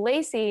there. So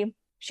Lacey,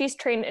 she's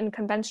trained in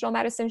conventional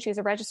medicine. She's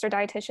a registered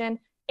dietitian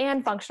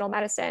and functional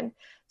medicine.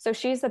 So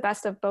she's the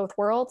best of both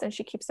worlds, and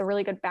she keeps a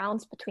really good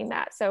balance between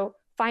that. So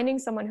finding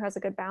someone who has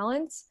a good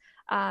balance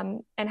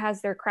and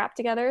has their crap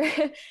together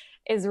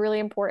is really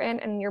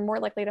important. And you're more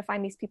likely to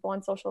find these people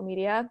on social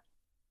media.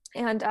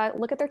 And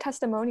look at their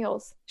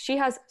testimonials. She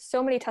has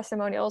so many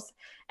testimonials,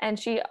 and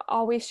she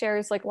always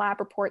shares like lab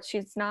reports.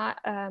 She's not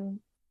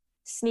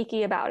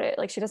sneaky about it.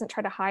 Like she doesn't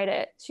try to hide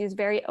it. She's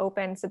very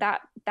open. So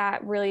that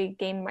really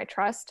gained my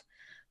trust.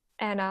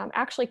 And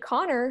actually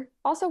Connor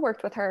also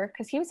worked with her,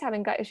 because he was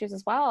having gut issues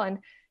as well. And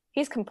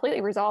he's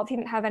completely resolved. He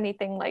didn't have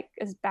anything like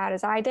as bad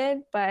as I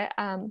did, but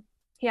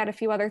he had a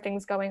few other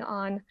things going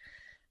on,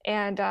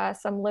 and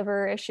some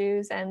liver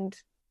issues. And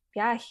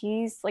yeah,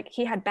 he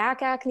had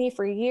back acne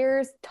for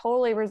years,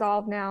 totally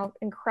resolved now.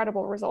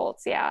 Incredible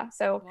results. Yeah.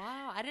 So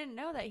wow, I didn't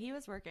know that he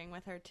was working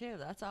with her too.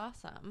 That's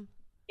awesome.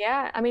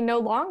 Yeah, I mean, no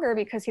longer,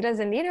 because he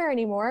doesn't need her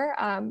anymore.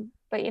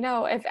 But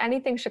if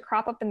anything should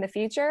crop up in the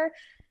future,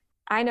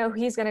 I know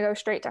he's going to go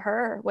straight to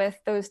her with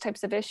those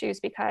types of issues,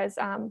 because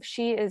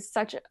she is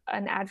such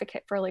an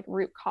advocate for like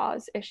root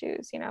cause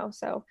issues,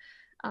 So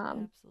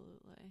absolutely.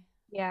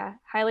 Yeah,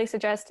 highly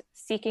suggest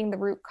seeking the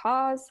root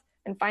cause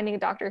and finding a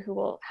doctor who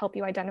will help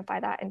you identify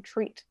that and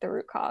treat the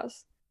root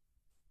cause.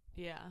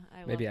 Yeah,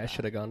 Maybe I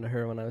should have gone to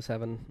her when I was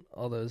having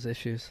all those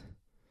issues.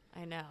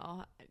 I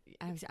know.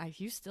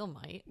 You still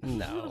might.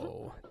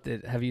 No.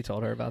 Have you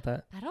told her about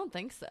that? I don't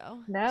think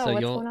so. No.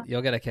 So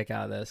you'll get a kick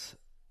out of this,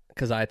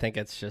 because I think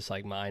it's just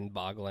like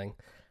mind-boggling.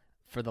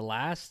 For the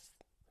last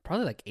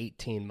probably like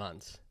 18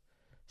 months,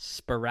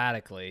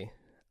 sporadically,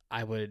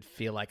 I would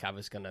feel like I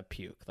was gonna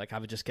puke. Like I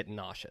would just get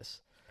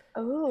nauseous.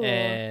 Oh,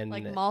 and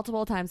Like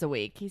multiple times a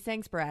week. He's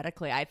saying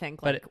sporadically, I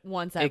think, But like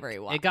once every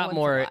while. it got once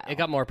more a while. it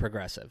got more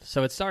progressive.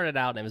 So it started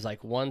out and it was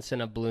like once in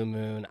a blue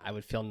moon I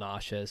would feel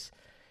nauseous,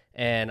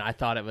 and I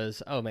thought it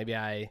was, oh, maybe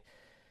I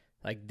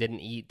like didn't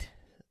eat,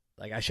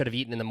 like I should have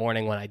eaten in the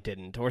morning when I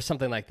didn't, or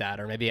something like that,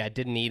 or maybe I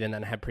didn't eat and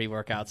then had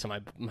pre-workout, so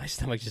my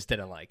stomach just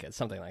didn't like it,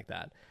 something like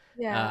that.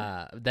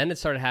 yeah. Then it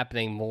started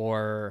happening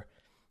more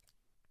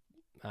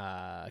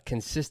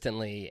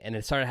consistently, and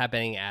it started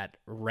happening at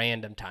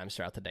random times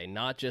throughout the day,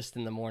 not just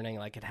in the morning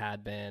like it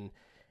had been.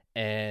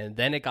 And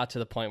then it got to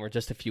the point where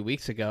just a few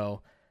weeks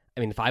ago, I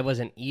mean, if I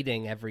wasn't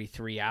eating every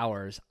 3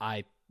 hours,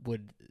 I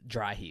would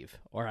dry heave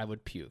or I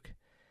would puke.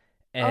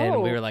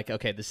 And we Oh. were like,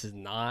 okay, this is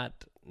not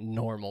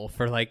normal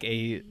for like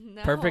a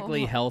No.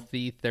 perfectly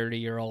healthy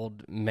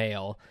 30-year-old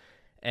male.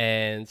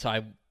 And so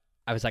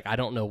I was like, I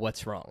don't know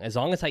what's wrong. As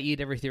long as I eat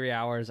every 3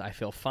 hours, I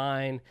feel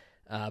fine.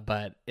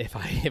 But if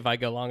I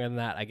go longer than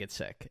that, I get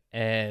sick.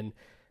 And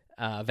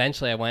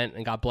eventually I went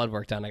and got blood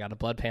work done. I got a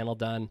blood panel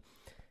done.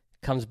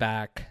 Comes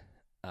back.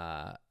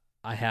 I'm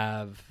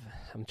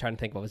trying to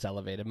think what was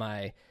elevated.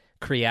 My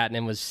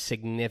creatinine was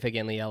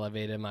significantly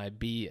elevated. My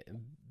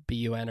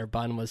BUN or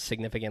BUN was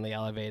significantly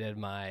elevated.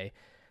 My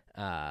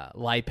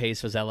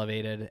lipase was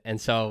elevated. And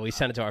so we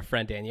sent it to our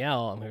friend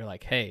Danielle, and we were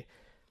like, hey,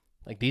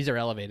 like these are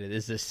elevated.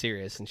 Is this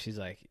serious? And she's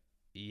like,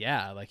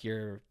 yeah, like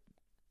you're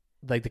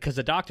like, because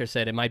the doctor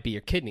said it might be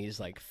your kidneys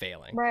like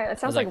failing. Right. It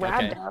sounds was like,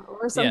 like, okay. Rhabdo or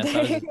Yeah, something. so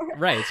I was,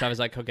 right. So I was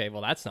like, okay,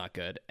 well, that's not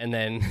good. And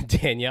then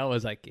Danielle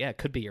was like, yeah, it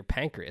could be your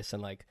pancreas.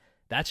 And like,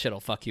 that shit'll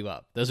fuck you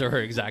up. Those are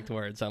her exact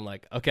words. I'm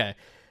like, okay,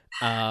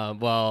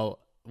 well,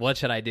 what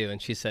should I do?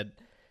 And she said,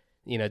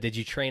 you know, did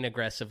you train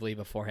aggressively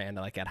beforehand,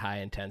 like at high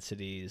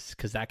intensities?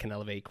 Because that can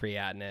elevate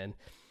creatinine.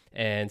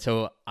 And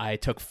so I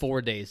took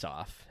 4 days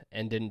off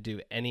and didn't do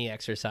any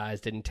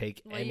exercise, didn't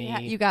take Well,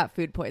 any. you got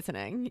food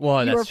poisoning. Well,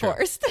 you that's were true.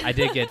 forced. I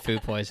did get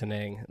food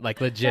poisoning, like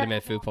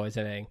legitimate food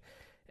poisoning.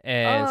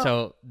 And Oh.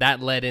 so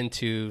that led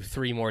into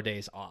 3 more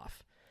days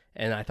off.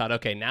 And I thought,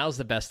 okay, now's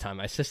the best time.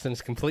 My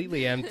system's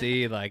completely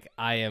empty. Like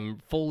I am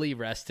fully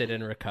rested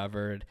and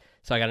recovered.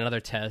 So I got another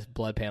test,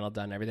 blood panel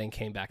done. Everything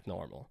came back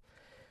normal.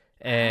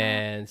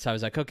 And so I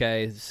was like,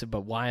 okay,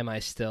 but why am I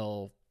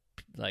still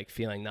like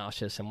feeling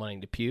nauseous and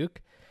wanting to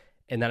puke?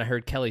 And then I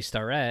heard Kelly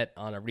Starrett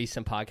on a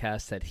recent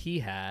podcast that he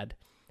had,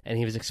 and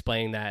he was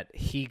explaining that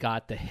he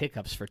got the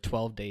hiccups for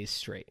 12 days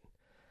straight.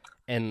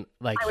 And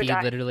like I would he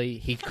die. literally,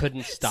 he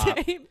couldn't stop.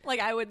 Same. Like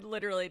I would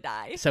literally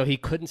die. So he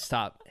couldn't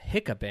stop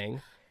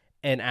hiccuping.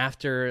 And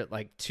after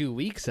like 2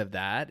 weeks of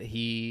that,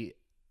 he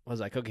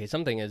was like, okay,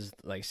 something is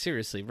like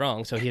seriously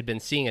wrong. So he had been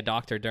seeing a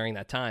doctor during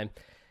that time.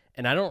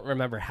 And I don't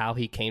remember how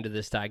he came to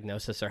this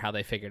diagnosis or how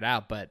they figured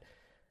out, but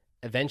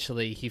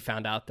eventually he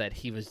found out that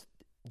he was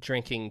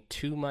drinking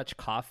too much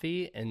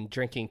coffee and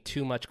drinking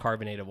too much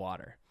carbonated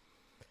water.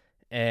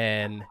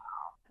 And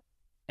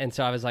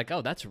so I was like,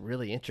 oh, that's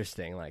really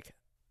interesting. Like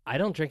I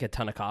don't drink a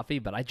ton of coffee,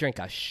 but I drink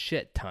a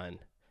shit ton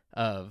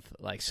of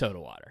like soda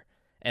water.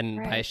 And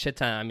by a Right. shit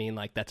ton, I mean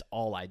like that's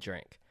all I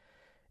drink.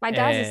 My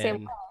dad's the same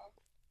And- way.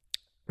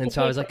 And He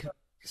so I was takes like,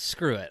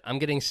 screw it. I'm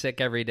getting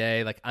sick every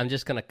day. Like I'm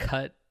just going to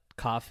cut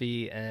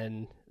coffee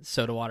and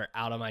soda water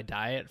out of my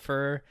diet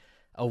for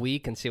a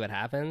week and see what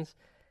happens.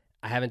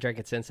 I haven't drank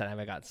it since, and I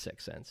haven't gotten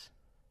sick since.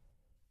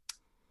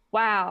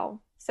 Wow.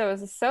 So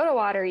it's the soda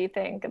water, you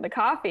think, and the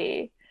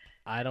coffee.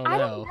 I don't I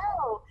know. don't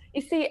know.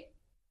 You see,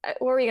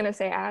 what were you gonna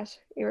say, Ash?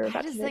 You were I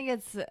about just to say. think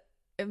it's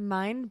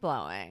mind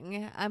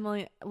blowing. I'm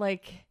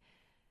like,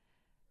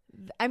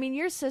 I mean,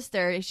 your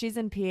sister, she's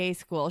in PA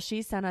school.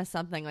 She sent us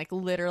something like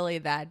literally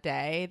that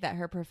day that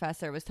her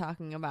professor was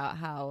talking about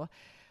how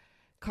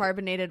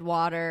carbonated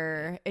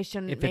water, it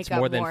shouldn't If make it's up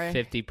more than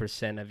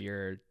 50% of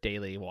your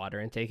daily water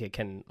intake, it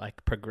can like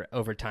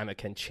over time. It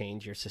can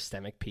change your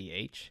systemic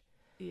pH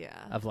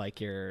Yeah. of like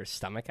your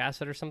stomach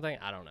acid or something.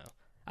 I don't know.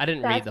 I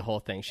didn't That's read the whole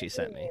thing she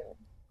sent me.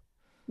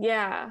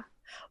 Yeah.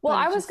 Well, But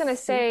I it's was just gonna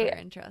say super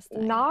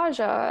interesting.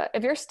 nausea.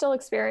 If you're still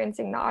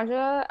experiencing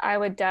nausea, I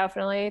would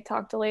definitely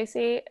talk to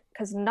Lacey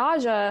because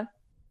nausea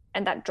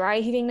and that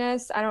dry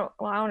heatingness, I don't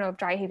know if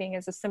dry heaving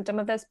is a symptom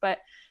of this, but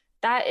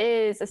that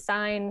is a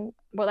sign.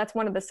 Well, that's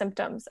one of the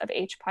symptoms of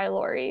H.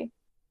 pylori.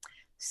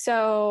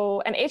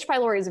 So, and H.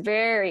 pylori is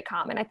very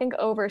common. I think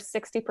over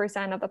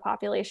 60% of the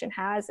population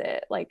has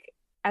it, like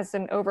as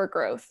an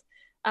overgrowth,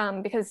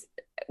 because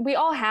we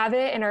all have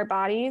it in our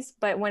bodies,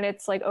 but when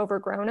it's like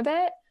overgrown a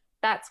bit,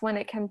 that's when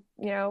it can,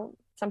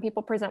 some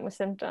people present with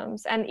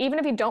symptoms. And even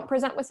if you don't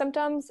present with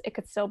symptoms, it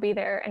could still be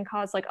there and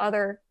cause like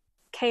other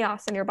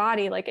chaos in your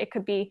body. Like it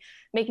could be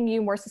making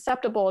you more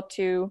susceptible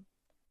to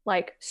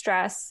like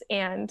stress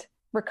and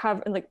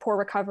like poor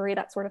recovery,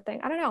 that sort of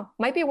thing. I don't know.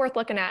 Might be worth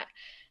looking at.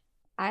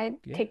 I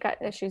take gut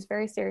issues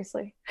very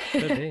seriously.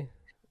 Could be.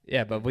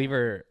 Yeah, but we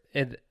were,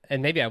 and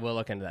maybe I will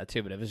look into that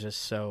too, but it was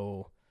just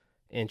so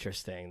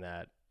interesting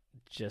that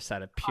just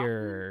out of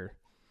pure,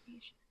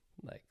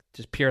 like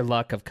just pure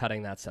luck of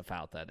cutting that stuff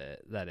out that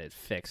it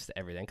fixed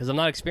everything. Because I'm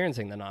not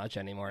experiencing the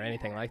nausea anymore or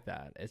anything like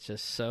that. It's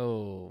just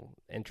so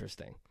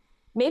interesting.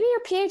 Maybe your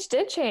pH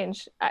did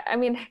change. I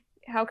mean,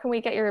 how can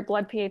we get your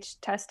blood pH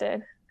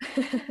tested?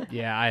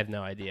 Yeah, I have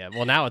no idea.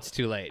 Well, now it's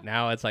too late.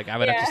 Now it's like I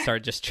would have to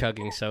start just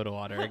chugging soda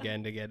water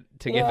again to get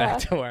back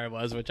to where I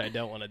was, which I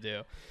don't want to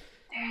do.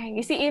 Dang.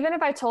 You see, even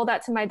if I told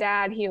that to my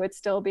dad, he would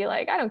still be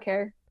like, I don't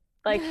care.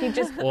 Like he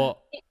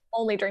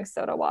only drinks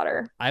soda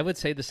water. I would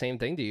say the same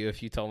thing to you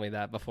if you told me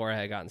that before I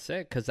had gotten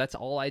sick, because that's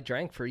all I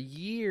drank for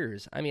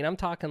years. I mean, I'm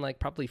talking like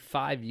probably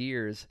 5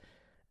 years.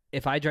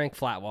 If I drank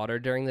flat water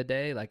during the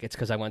day, like it's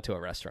because I went to a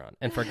restaurant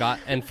and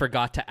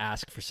forgot to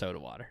ask for soda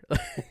water.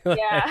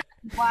 Yeah.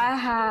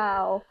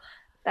 Wow.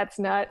 That's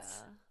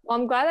nuts. Well,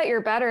 I'm glad that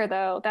you're better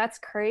though. That's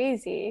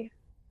crazy.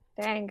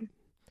 Dang.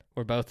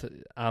 We're both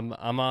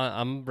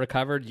I'm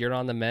recovered, you're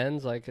on the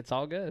mends, like it's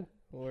all good.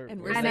 We're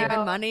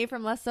saving money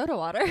from less soda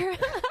water.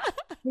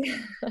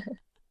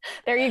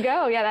 There you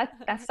go. Yeah,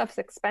 that stuff's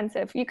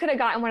expensive. You could have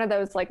gotten one of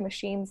those like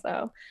machines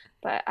though,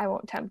 but I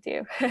won't tempt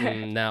you.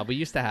 No, we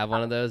used to have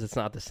one of those. It's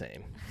not the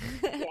same.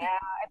 Yeah,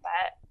 I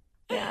bet.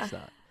 Yeah. It's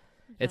not.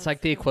 It's like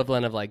the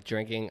equivalent of like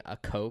drinking a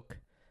Coke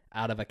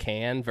out of a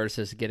can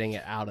versus getting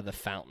it out of the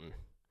fountain.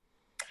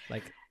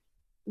 Like,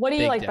 what do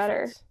you like difference.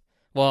 better?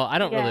 Well, I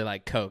don't really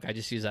like Coke. I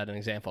just use that as an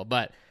example,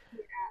 but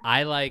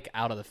I like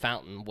out of the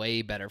fountain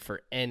way better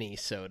for any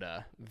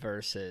soda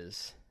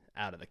versus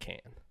out of the can.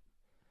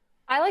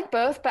 I like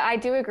both, but I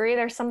do agree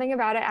there's something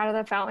about it out of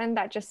the fountain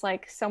that just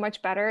like so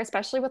much better,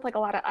 especially with like a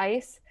lot of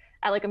ice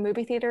at like a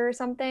movie theater or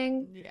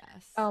something.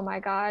 Yes. Oh my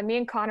God. Me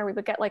and Connor, we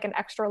would get like an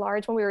extra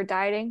large when we were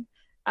dieting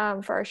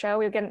for our show.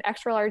 We would get an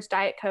extra large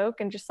Diet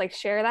Coke and just like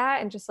share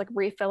that and just like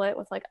refill it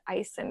with like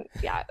ice. And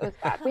yeah, it was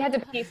bad. We had to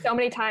pee so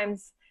many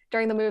times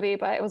during the movie,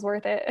 but it was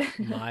worth it.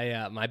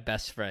 My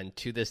best friend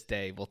to this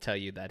day will tell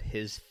you that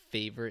his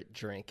favorite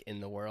drink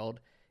in the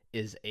world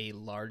is a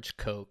large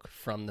Coke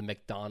from the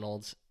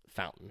McDonald's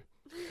fountain.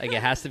 Like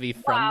it has to be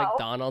from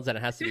McDonald's and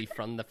it has to be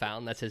from the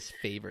fountain. That's his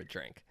favorite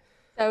drink.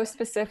 So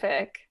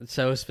specific.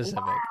 So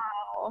specific.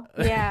 Wow.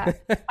 Yeah. I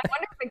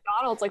wonder if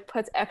McDonald's like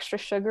puts extra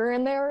sugar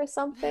in there or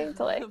something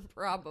to like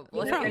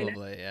probably.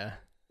 Yeah.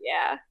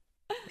 Yeah.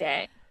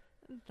 Dang.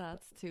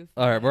 That's too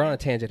funny. All right, we're on a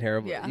tangent here.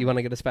 Yeah. You want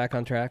to get us back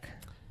on track?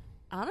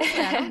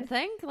 Honestly, I don't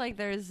think like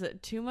there's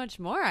too much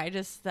more. I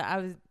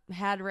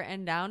had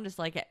written down just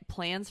like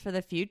plans for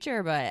the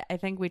future, but I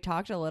think we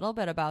talked a little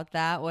bit about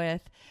that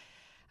with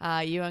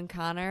you and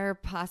Connor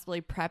possibly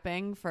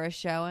prepping for a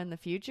show in the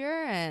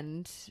future.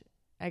 And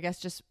I guess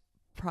just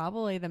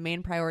probably the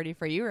main priority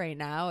for you right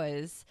now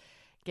is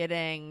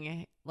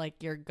getting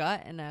like your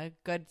gut in a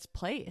good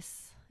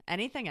place.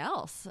 Anything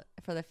else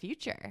for the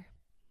future?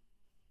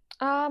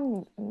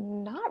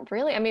 Not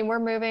really. I mean, we're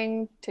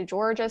moving to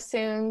Georgia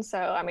soon, so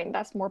I mean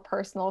that's more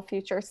personal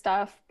future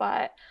stuff.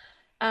 But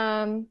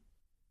I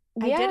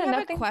did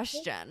have a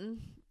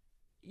question.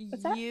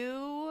 What's that?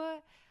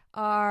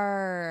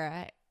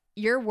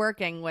 You're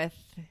working with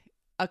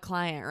a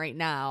client right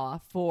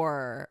now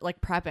for like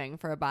prepping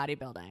for a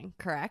bodybuilding,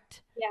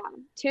 correct? Yeah,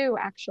 2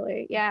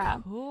 actually. Yeah.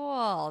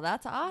 Cool.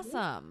 That's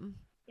awesome.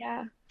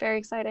 Yeah, very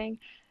exciting.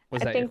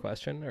 Was that your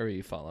question, or were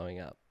you following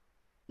up?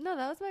 No,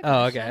 that was my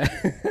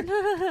question.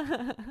 Oh,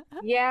 okay.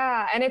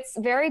 Yeah, and it's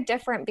very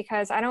different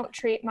because I don't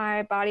treat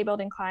my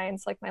bodybuilding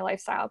clients like my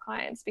lifestyle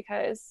clients,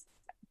 because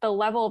the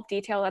level of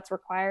detail that's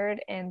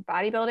required in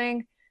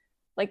bodybuilding,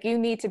 like you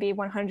need to be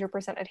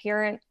 100%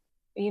 adherent.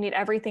 You need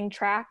everything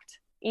tracked,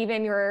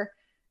 even your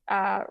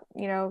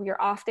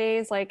your off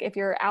days. Like if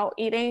you're out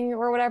eating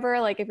or whatever,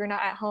 like if you're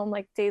not at home,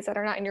 like days that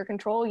are not in your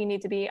control, you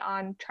need to be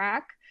on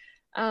track.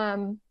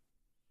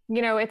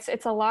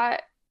 It's a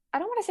lot. I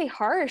don't want to say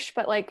harsh,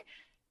 but like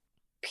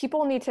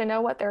people need to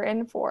know what they're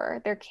in for.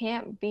 There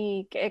can't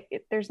be,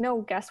 there's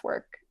no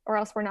guesswork, or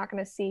else we're not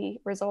going to see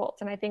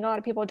results. And I think a lot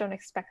of people don't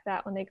expect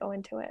that when they go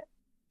into it.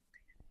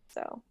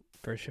 So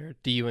for sure.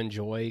 Do you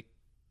enjoy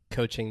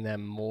coaching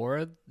them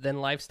more than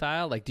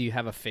lifestyle? Like, do you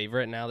have a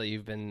favorite now that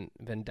you've been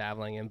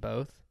dabbling in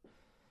both?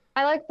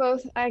 I like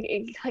both. I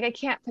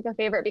can't pick a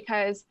favorite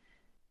because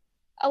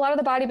a lot of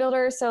the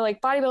bodybuilders, so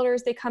like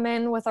bodybuilders, they come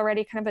in with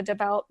already kind of a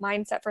developed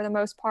mindset for the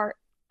most part.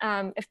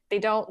 If they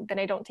don't, then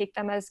I don't take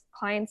them as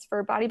clients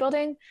for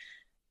bodybuilding.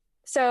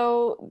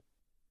 So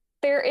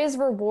there is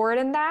reward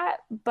in that,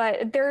 but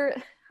I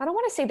don't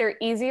want to say they're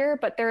easier,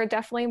 but they're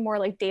definitely more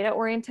like data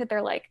oriented.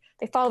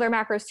 They follow their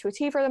macros to a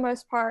T for the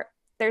most part.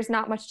 There's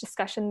not much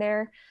discussion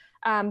there.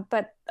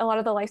 But a lot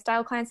of the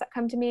lifestyle clients that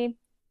come to me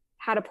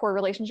had a poor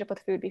relationship with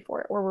food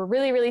before, or were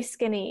really, really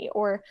skinny,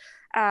 or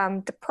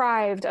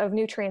deprived of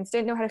nutrients,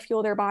 didn't know how to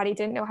fuel their body,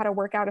 didn't know how to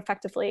work out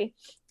effectively.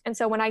 And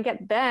so when I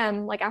get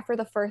them, like after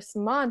the first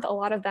month, a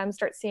lot of them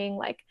start seeing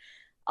like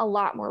a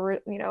lot more,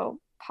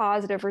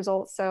 positive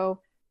results. So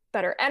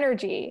better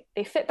energy,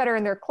 they fit better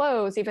in their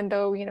clothes, even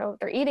though,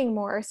 they're eating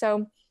more.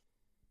 So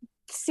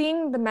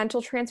seeing the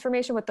mental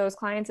transformation with those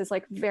clients is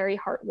like very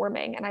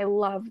heartwarming. And I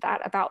love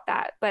that about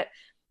that. But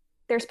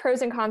there's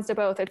pros and cons to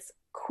both. It's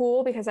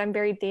cool because I'm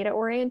very data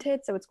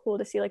oriented. So it's cool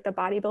to see like the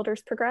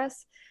bodybuilders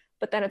progress,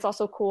 but then it's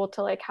also cool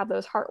to like have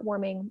those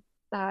heartwarming,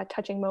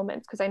 touching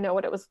moments, because I know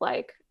what it was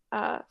like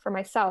for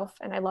myself.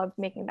 And I love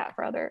making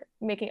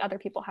other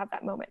people have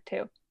that moment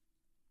too.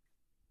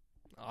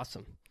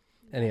 Awesome.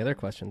 Any other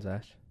questions,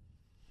 Ash?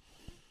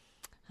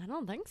 I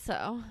don't think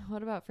so.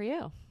 What about for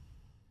you?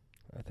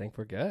 I think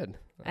we're good.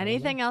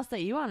 Anything else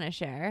that you want to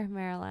share,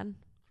 Marilyn?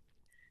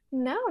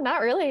 No,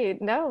 not really.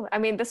 No. I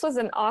mean, this was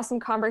an awesome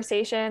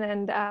conversation,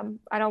 and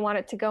I don't want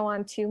it to go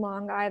on too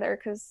long either,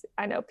 because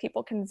I know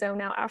people can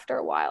zone out after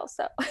a while.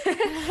 So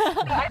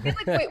I feel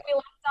like we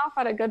left off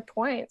at a good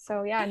point.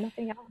 So yeah,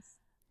 nothing else.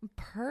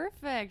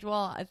 Perfect.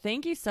 Well,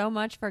 thank you so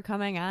much for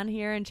coming on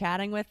here and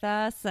chatting with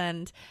us.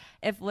 And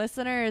if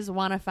listeners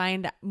want to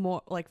find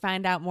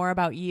out more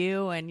about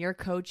you and your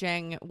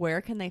coaching, where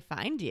can they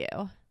find you?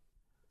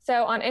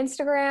 So on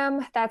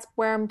Instagram, that's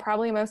where I'm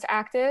probably most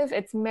active.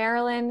 It's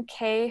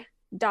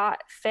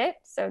MarilynK.fit,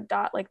 so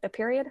dot like the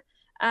period.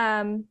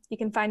 You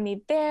can find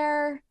me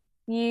there.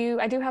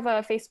 I do have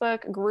a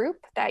Facebook group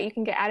that you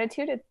can get added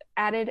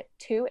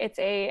to. It's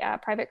a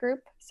private group,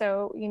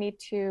 so you need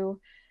to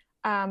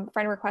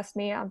friend request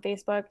me on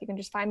Facebook. You can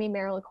just find me,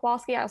 Marilyn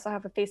Kowalski. I also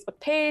have a Facebook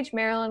page,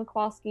 Marilyn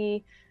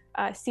Kowalski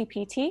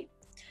CPT.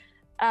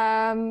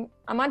 I'm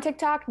on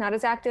TikTok, not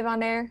as active on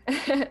there.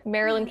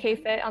 Marilyn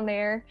K-Fit on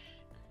there.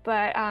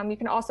 But you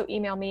can also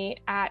email me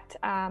at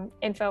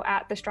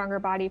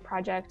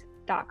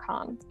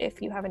info@thestrongerbodyproject.com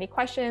if you have any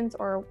questions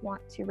or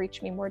want to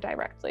reach me more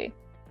directly.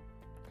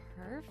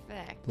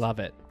 Perfect. Love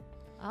it.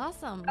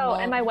 Awesome. Oh,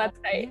 and my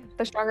website,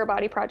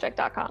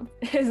 thestrongerbodyproject.com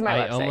is my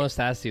website. I almost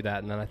asked you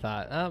that, and then I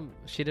thought,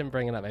 she didn't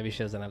bring it up. Maybe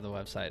she doesn't have the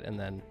website. And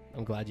then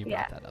I'm glad you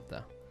brought that up,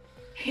 though.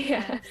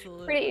 Yeah,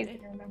 absolutely. Pretty easy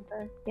to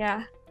remember.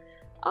 Yeah.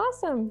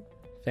 Awesome.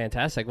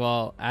 Fantastic.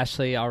 Well,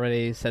 Ashley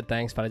already said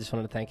thanks, but I just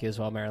wanted to thank you as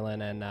well,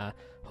 Marilyn, and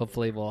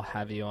hopefully we'll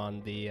have you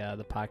on the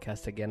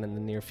podcast again in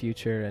the near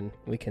future, and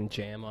we can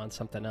jam on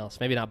something else.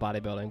 Maybe not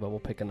bodybuilding, but we'll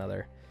pick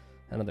another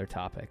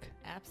topic.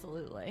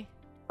 Absolutely.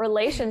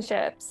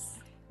 Relationships.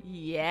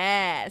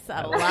 Yes,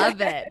 I love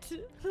it.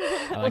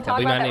 I like that.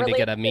 We might need to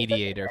get a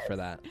mediator for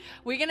that.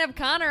 We can have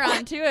Connor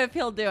on too if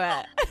he'll do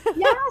it.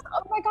 Yes.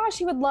 Oh my gosh,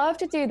 he would love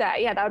to do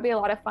that. Yeah, that would be a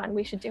lot of fun.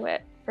 We should do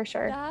it for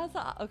sure.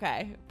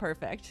 Okay,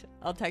 perfect.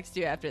 I'll text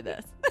you after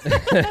this.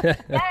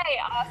 Hey,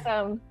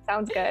 awesome.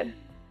 Sounds good.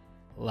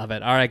 Love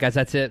it. All right, guys,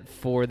 that's it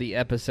for the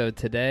episode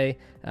today.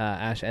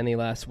 Ash, any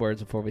last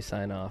words before we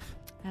sign off?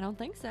 I don't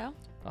think so.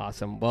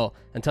 Awesome. Well,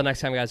 until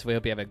next time, guys, we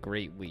hope you have a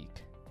great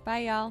week.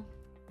 Bye, y'all.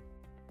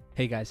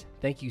 Hey guys,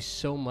 thank you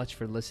so much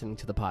for listening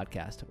to the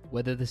podcast.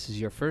 Whether this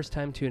is your first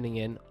time tuning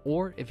in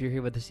or if you're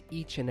here with us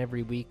each and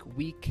every week,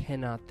 we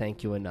cannot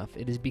thank you enough.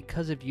 It is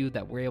because of you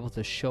that we're able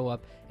to show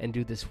up and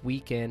do this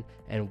week in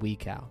and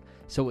week out.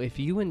 So if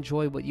you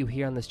enjoy what you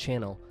hear on this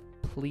channel,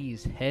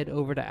 please head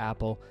over to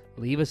Apple,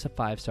 leave us a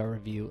 5-star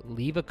review,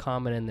 leave a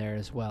comment in there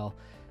as well.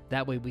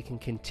 That way we can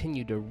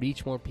continue to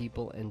reach more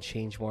people and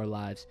change more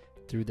lives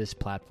through this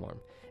platform.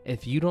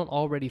 If you don't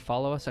already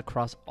follow us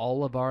across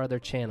all of our other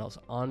channels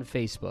on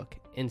Facebook,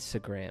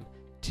 Instagram,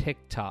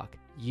 TikTok,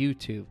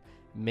 YouTube,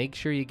 make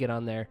sure you get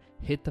on there,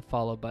 hit the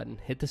follow button,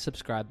 hit the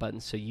subscribe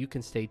button so you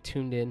can stay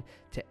tuned in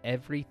to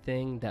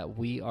everything that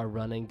we are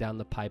running down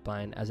the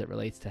pipeline as it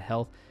relates to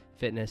health,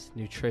 fitness,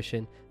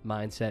 nutrition,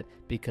 mindset,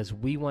 because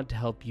we want to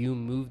help you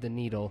move the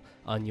needle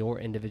on your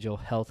individual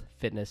health,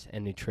 fitness,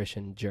 and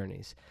nutrition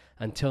journeys.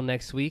 Until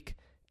next week,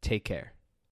 take care.